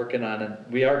we're working on, and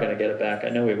we are going to get it back. I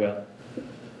know we will.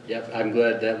 Yep, I'm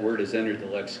glad that word has entered the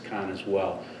lexicon as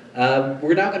well.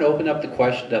 We're now going to open up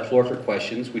the floor for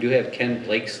questions. We do have Ken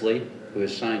Blakesley, who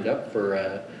has signed up for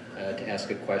to ask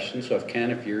a question. So if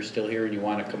Ken, if you're still here and you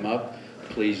want to come up,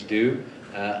 please do.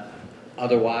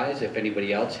 Otherwise, if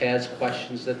anybody else has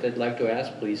questions that they'd like to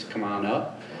ask, please come on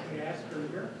up. Can you ask from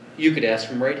here? You could ask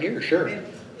from right here, sure. And,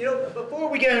 you know, before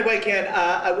we get underway, Ken,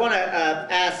 I want to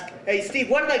ask, hey, Steve,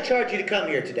 what did I charge you to come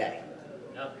here today?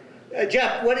 No.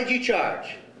 Jeff, what did you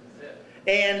charge? Zip.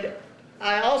 And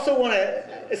I also want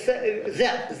to,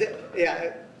 zip,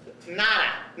 yeah,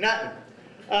 nada, nothing.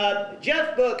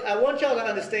 Jeff's book, I want y'all to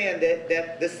understand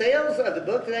that the sales of the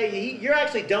book today, you're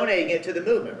actually donating it to the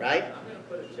movement, right? I'm going to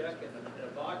put a check in a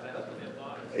box. I hope it'll be a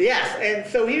box. Yes, and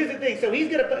so here's the thing. So he's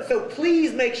going to put, so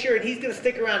please make sure, and he's going to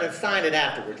stick around and sign it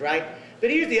afterwards, right? But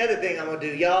here's the other thing I'm going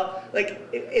to do, y'all.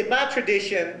 Like, in my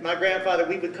tradition, my grandfather,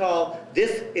 we would call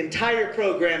this entire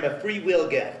program a free will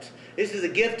gift. This is a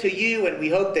gift to you, and we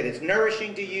hope that it's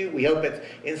nourishing to you. We hope it's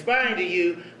inspiring to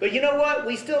you. But you know what?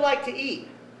 We still like to eat.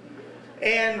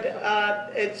 And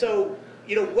so,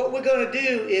 you know, what we're going to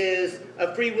do is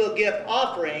a free will gift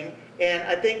offering. And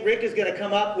I think Rick is going to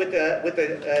come up with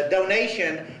a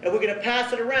donation, and we're going to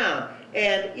pass it around.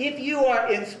 And if you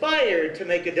are inspired to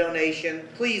make a donation,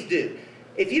 please do.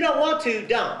 If you don't want to,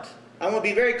 don't. I want to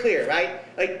be very clear, right?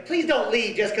 Like, please don't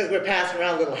leave just because we're passing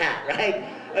around a little hat, right?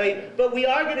 I mean, but we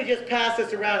are going to just pass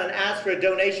this around and ask for a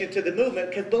donation to the movement,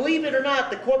 because believe it or not,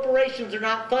 the corporations are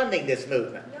not funding this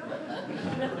movement.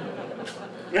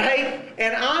 Right?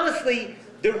 And honestly,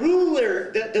 the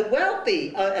ruler, the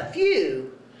wealthy, a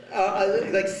few,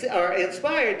 are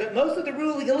inspired, but most of the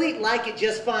ruling elite like it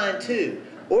just fine too.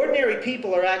 Ordinary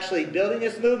people are actually building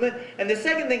this movement. And the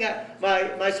second thing,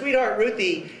 my sweetheart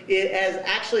Ruthie has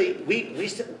actually,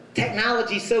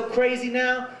 technology's so crazy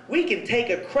now, we can take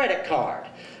a credit card.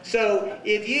 So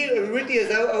if you, Ruthie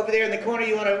is over there in the corner,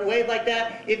 you want to wave like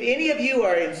that. If any of you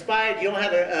are inspired, you don't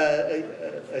have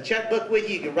a checkbook with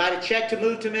you, you can write a check to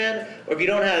move to men, or if you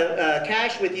don't have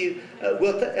cash with you,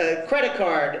 a credit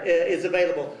card is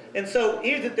available. And so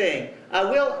here's the thing,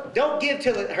 don't give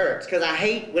till it hurts, because I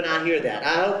hate when I hear that.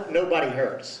 I hope nobody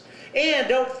hurts. And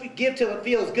don't give till it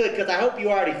feels good, because I hope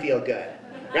you already feel good,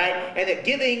 right? And that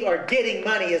giving or getting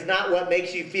money is not what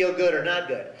makes you feel good or not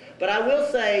good. But I will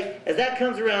say, as that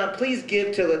comes around, please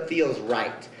give till it feels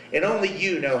right. And only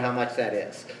you know how much that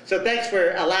is. So thanks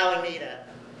for allowing me to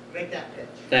make that pitch.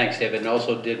 Thanks, David. And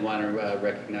also did want to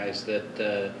recognize that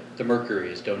the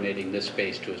Mercury is donating this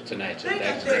space to us tonight. So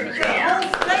thanks to them as well.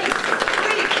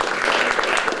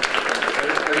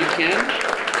 Are you Ken?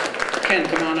 Ken,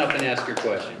 come on up and ask your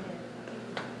question.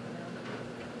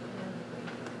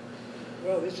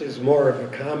 Well, this is more of a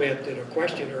comment than a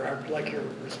question, or I'd like your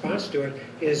response to it,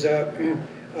 is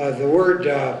the word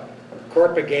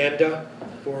corpaganda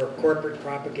for corporate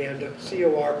propaganda,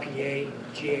 C-O-R-P-A-G-A-N-D-A.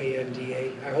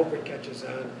 I hope it catches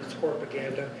on. It's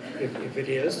corpaganda. If it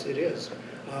is, it is.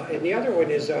 And the other one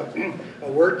is a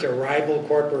word to rival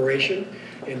corporation,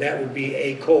 and that would be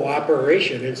a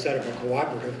cooperation instead of a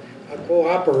cooperative. A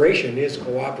cooperation is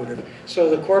cooperative. So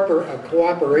the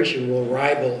cooperation will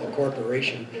rival a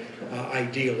corporation,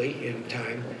 ideally, in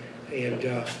time. And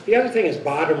the other thing is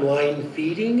bottom line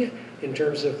feeding, in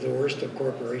terms of the worst of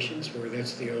corporations, where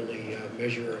that's the only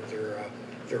measure of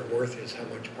their worth is how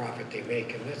much profit they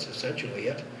make, and that's essentially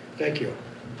it. Thank you.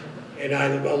 And I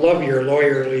love your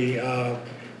lawyerly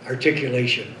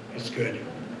articulation. It's good.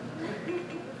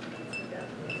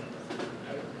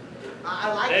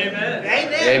 I like Amen. it.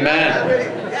 Amen.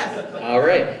 Amen. Yes. All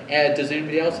right. Does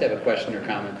anybody else have a question or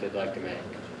comment they'd like to make?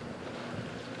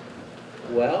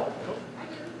 Well,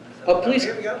 oh, please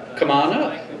Here we go. come on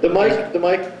up. The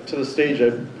mic to the stage,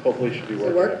 hopefully should be Does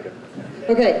it working. work?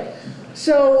 Okay,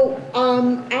 so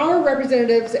our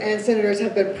representatives and senators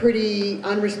have been pretty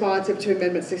unresponsive to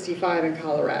Amendment 65 in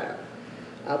Colorado.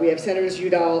 We have Senators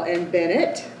Udall and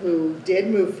Bennett, who did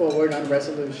move forward on a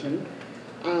resolution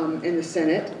in the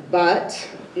Senate, but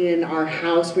in our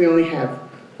House we only have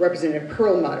Representative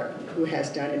Perlmutter, who has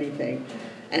done anything.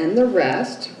 And the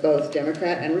rest, both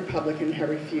Democrat and Republican, have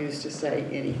refused to say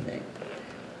anything.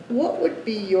 What would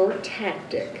be your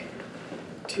tactic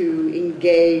to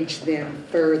engage them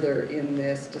further in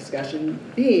this discussion,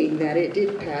 being that it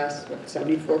did pass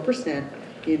 74%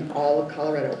 in all of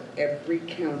Colorado? Every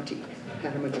county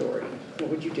had a majority. What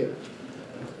would you do?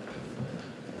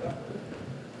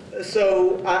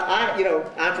 So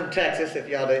I'm from Texas, if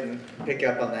y'all didn't pick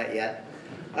up on that yet.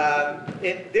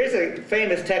 There's a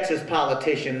famous Texas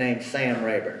politician named Sam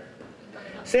Rayburn.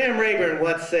 Sam Rayburn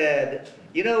once said,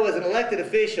 you know, as an elected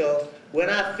official, when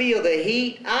I feel the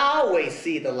heat, I always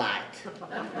see the light.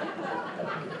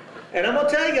 And I'm going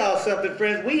to tell y'all something,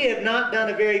 friends. We have not done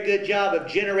a very good job of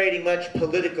generating much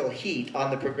political heat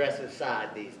on the progressive side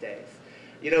these days.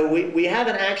 You know, we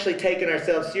haven't actually taken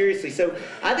ourselves seriously. So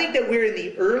I think that we're in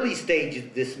the early stages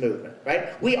of this movement,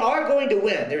 right? We are going to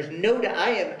win. There's no doubt.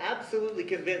 I am absolutely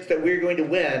convinced that we're going to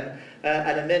win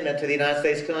an amendment to the United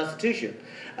States Constitution.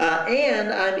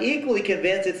 And I'm equally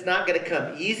convinced it's not going to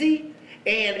come easy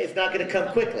and it's not going to come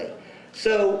quickly.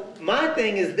 So my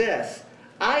thing is this.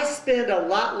 I spend a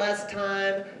lot less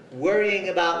time worrying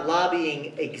about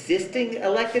lobbying existing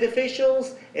elected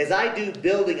officials as I do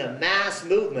building a mass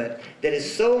movement that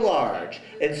is so large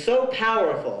and so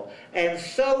powerful and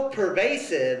so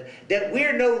pervasive that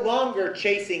we're no longer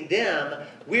chasing them,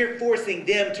 we're forcing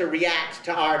them to react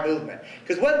to our movement.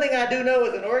 Because one thing I do know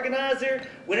as an organizer,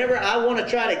 whenever I want to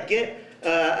try to get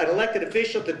an elected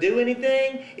official to do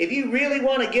anything, if you really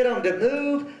want to get them to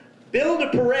move, build a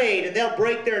parade and they'll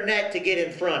break their neck to get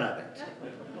in front of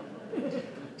it.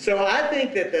 So I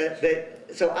think that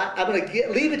I'm going to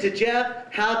leave it to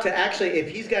Jeff how to actually, if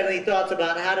he's got any thoughts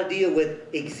about how to deal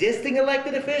with existing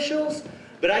elected officials.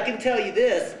 But I can tell you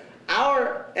this,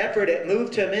 our effort at Move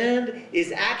to Amend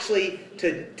is actually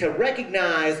to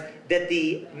recognize that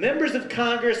the members of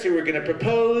Congress who are going to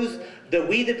propose the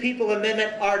We the People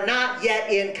Amendment are not yet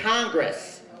in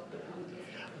Congress.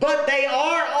 But they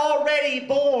are already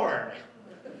born.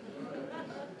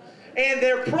 And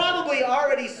they're probably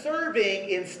already serving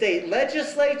in state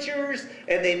legislatures,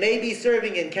 and they may be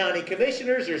serving in county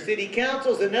commissioners or city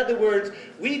councils. In other words,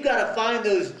 we've got to find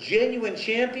those genuine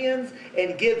champions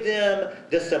and give them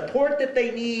the support that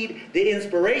they need, the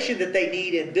inspiration that they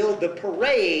need, and build the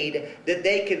parade that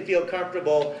they can feel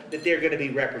comfortable that they're going to be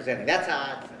representing. That's how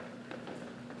I think.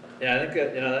 Yeah, I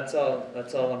think that's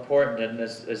all important. And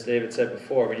as David said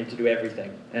before, we need to do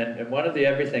everything. And one of the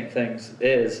everything things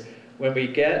is, when we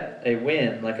get a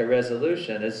win, like a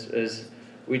resolution, is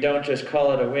we don't just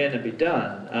call it a win and be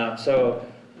done. So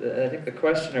I think the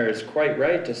questioner is quite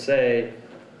right to say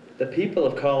the people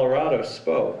of Colorado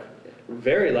spoke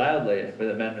very loudly with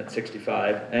Amendment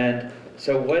 65. And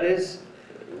so what is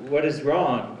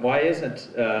wrong? Why isn't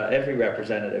every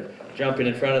representative jumping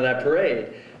in front of that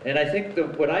parade? And I think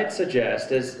what I'd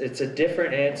suggest is it's a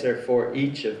different answer for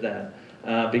each of them,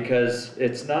 because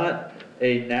it's not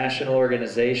a national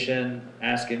organization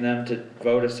asking them to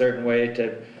vote a certain way.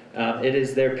 It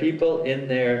is their people in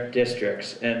their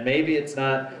districts. And maybe it's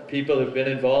not people who've been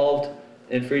involved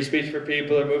in Free Speech for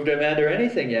People or Move to Amend or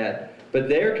anything yet, but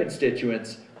their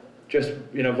constituents just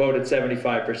voted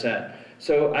 75%.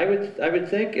 So I would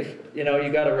think if you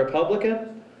got a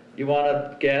Republican, you want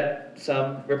to get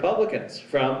some Republicans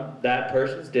from that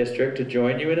person's district to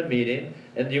join you in a meeting,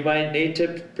 and you might need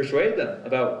to persuade them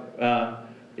about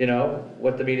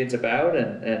what the meeting's about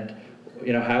and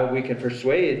how we can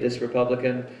persuade this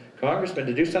Republican congressman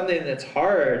to do something that's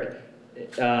hard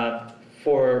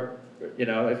for,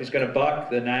 if he's going to buck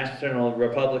the national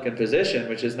Republican position,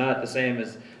 which is not the same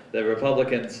as the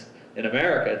Republicans in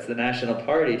America. It's the National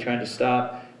Party trying to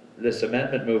stop this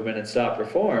amendment movement and stop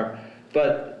reform.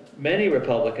 But many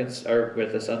Republicans are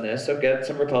with us on this, so get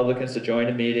some Republicans to join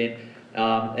a meeting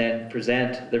and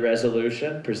present the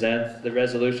resolutions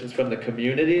from the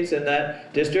communities in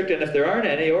that district, and if there aren't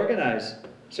any, organize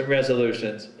some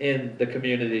resolutions in the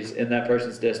communities in that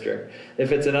person's district.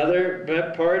 If it's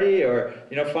another party, or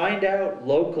find out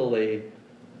locally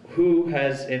who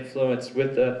has influence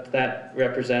with that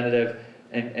representative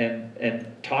and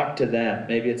talk to them.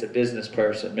 Maybe it's a business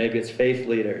person, maybe it's faith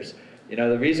leaders.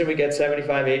 The reason we get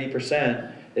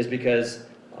 75–80% is because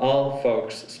all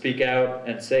folks speak out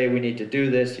and say we need to do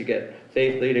this. You get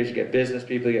faith leaders, you get business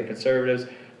people, you get conservatives,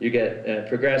 you get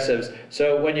progressives.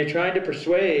 So when you're trying to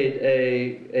persuade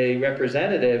a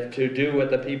representative to do what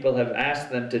the people have asked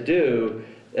them to do,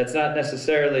 that's not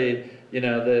necessarily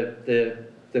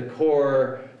the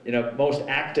core most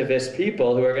activist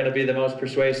people who are going to be the most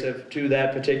persuasive to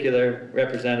that particular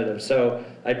representative. So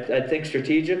I think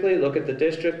strategically, look at the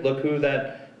district, look who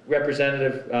that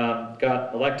representative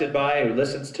got elected by, who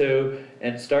listens to,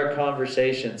 and start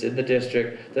conversations in the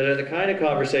district that are the kind of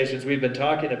conversations we've been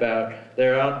talking about.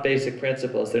 They're on basic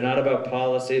principles. They're not about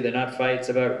policy. They're not fights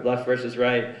about left versus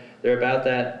right. They're about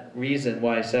that reason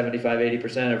why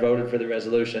 75–80% are voted for the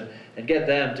resolution, and get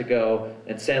them to go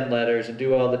and send letters and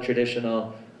do all the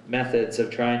traditional methods of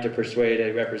trying to persuade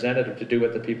a representative to do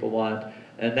what the people want.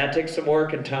 And that takes some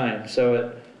work and time,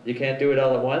 so you can't do it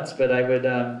all at once, but I would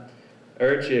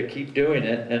urge you to keep doing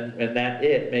it, and that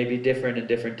it may be different in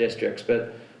different districts,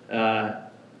 but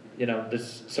you know,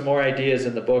 there's some more ideas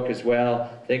in the book as well.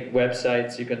 I think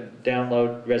websites, you can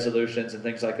download resolutions and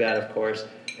things like that, of course,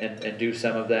 and do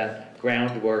some of that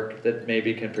groundwork that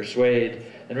maybe can persuade.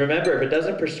 And remember, if it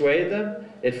doesn't persuade them,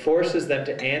 it forces them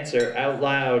to answer out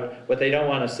loud. What they don't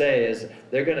want to say is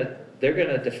they're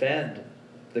gonna defend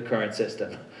the current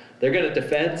system. They're gonna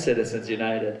defend Citizens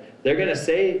United. They're gonna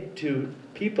say to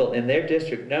people in their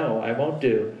district, no, I won't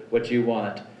do what you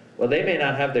want. Well, they may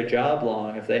not have their job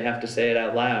long if they have to say it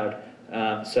out loud.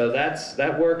 So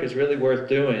that work is really worth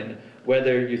doing,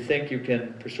 whether you think you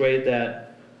can persuade that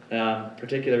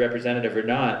particular representative or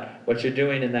not. What you're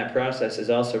doing in that process is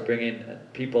also bringing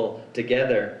people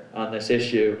together on this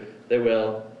issue that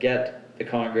will get the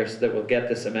Congress, that will get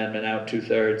this amendment out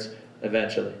 2/3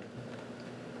 eventually.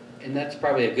 And that's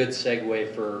probably a good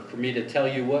segue for me to tell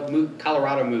you what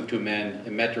Colorado Move to Amend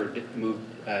and Metro Denver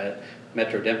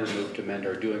Move to Amend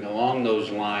are doing along those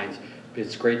lines.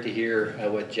 It's great to hear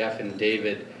what Jeff and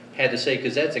David had to say,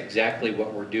 because that's exactly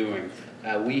what we're doing.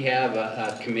 We have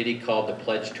a committee called the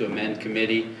Pledge to Amend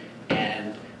Committee,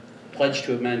 and Pledge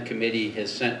to Amend Committee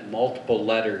has sent multiple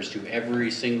letters to every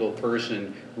single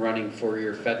person running for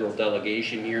your federal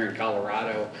delegation here in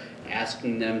Colorado,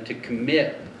 asking them to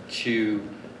commit to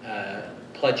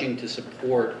pledging to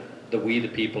support the We the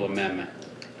People Amendment.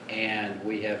 And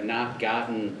we have not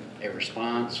gotten a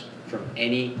response from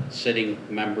any sitting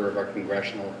member of our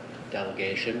congressional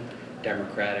delegation,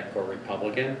 Democratic or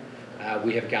Republican.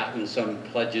 We have gotten some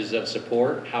pledges of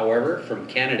support, however, from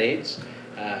candidates.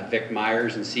 Vic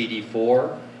Myers in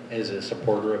CD4 is a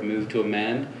supporter of Move to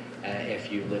Amend.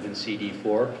 If you live in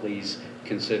CD4, please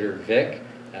consider Vic.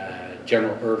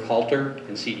 General Irv Halter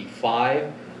in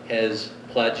CD5 has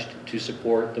pledged to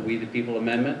support the We the People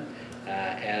Amendment,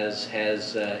 as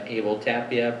has Abel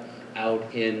Tapia out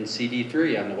in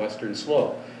CD3 on the Western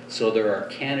Slope. So there are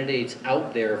candidates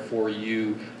out there for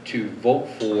you to vote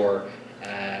for,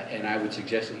 and I would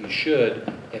suggest that you should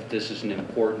if this is an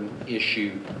important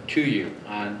issue to you.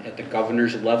 At the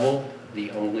governor's level,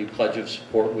 the only pledge of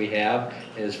support we have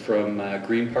is from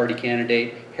Green Party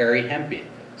candidate Harry Hempy.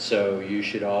 So you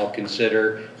should all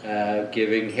consider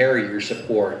giving Harry your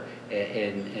support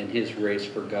in his race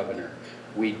for governor.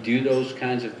 We do those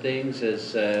kinds of things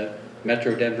as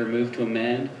Metro Denver Move to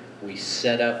Amend. We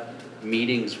set up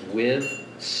meetings with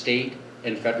state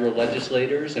and federal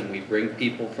legislators, and we bring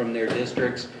people from their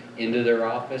districts into their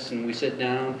office, and we sit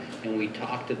down and we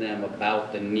talk to them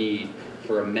about the need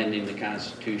for amending the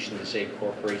Constitution to say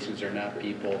corporations are not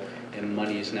people and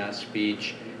money is not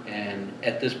speech. And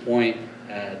at this point,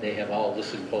 they have all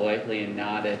listened politely and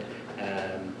nodded,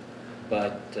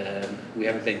 but we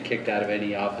haven't been kicked out of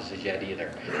any offices yet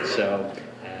either. So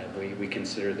we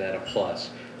consider that a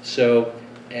plus. So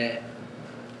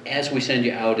as we send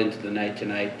you out into the night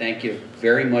tonight, thank you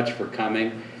very much for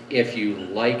coming. If you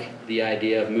like the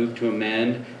idea of Move to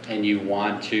Amend and you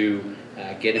want to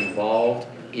get involved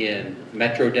in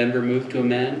Metro Denver Move to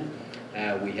Amend,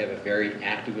 we have a very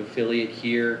active affiliate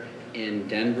here in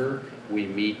Denver. We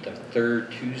meet the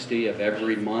third Tuesday of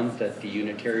every month at the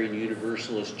Unitarian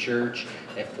Universalist Church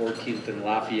at 14th and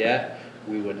Lafayette.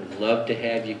 We would love to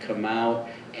have you come out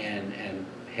and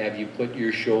have you put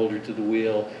your shoulder to the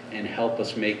wheel and help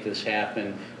us make this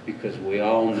happen, because we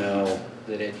all know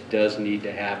that it does need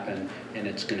to happen, and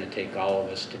it's going to take all of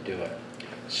us to do it.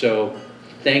 So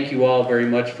thank you all very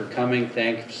much for coming.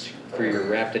 Thanks for your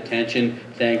rapt attention.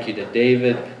 Thank you to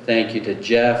David. Thank you to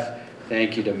Jeff.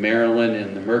 Thank you to Marilyn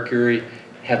and the Mercury.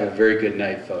 Have a very good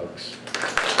night, folks.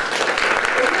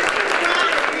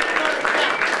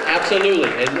 Absolutely,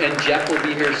 and Jeff will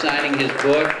be here signing his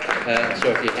book, so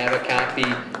if you have a copy,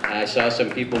 I saw some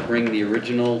people bring the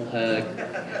original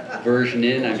version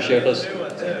in. I'm sure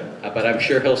but I'm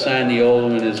sure he'll sign the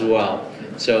old one as well.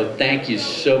 So thank you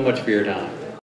so much for your time.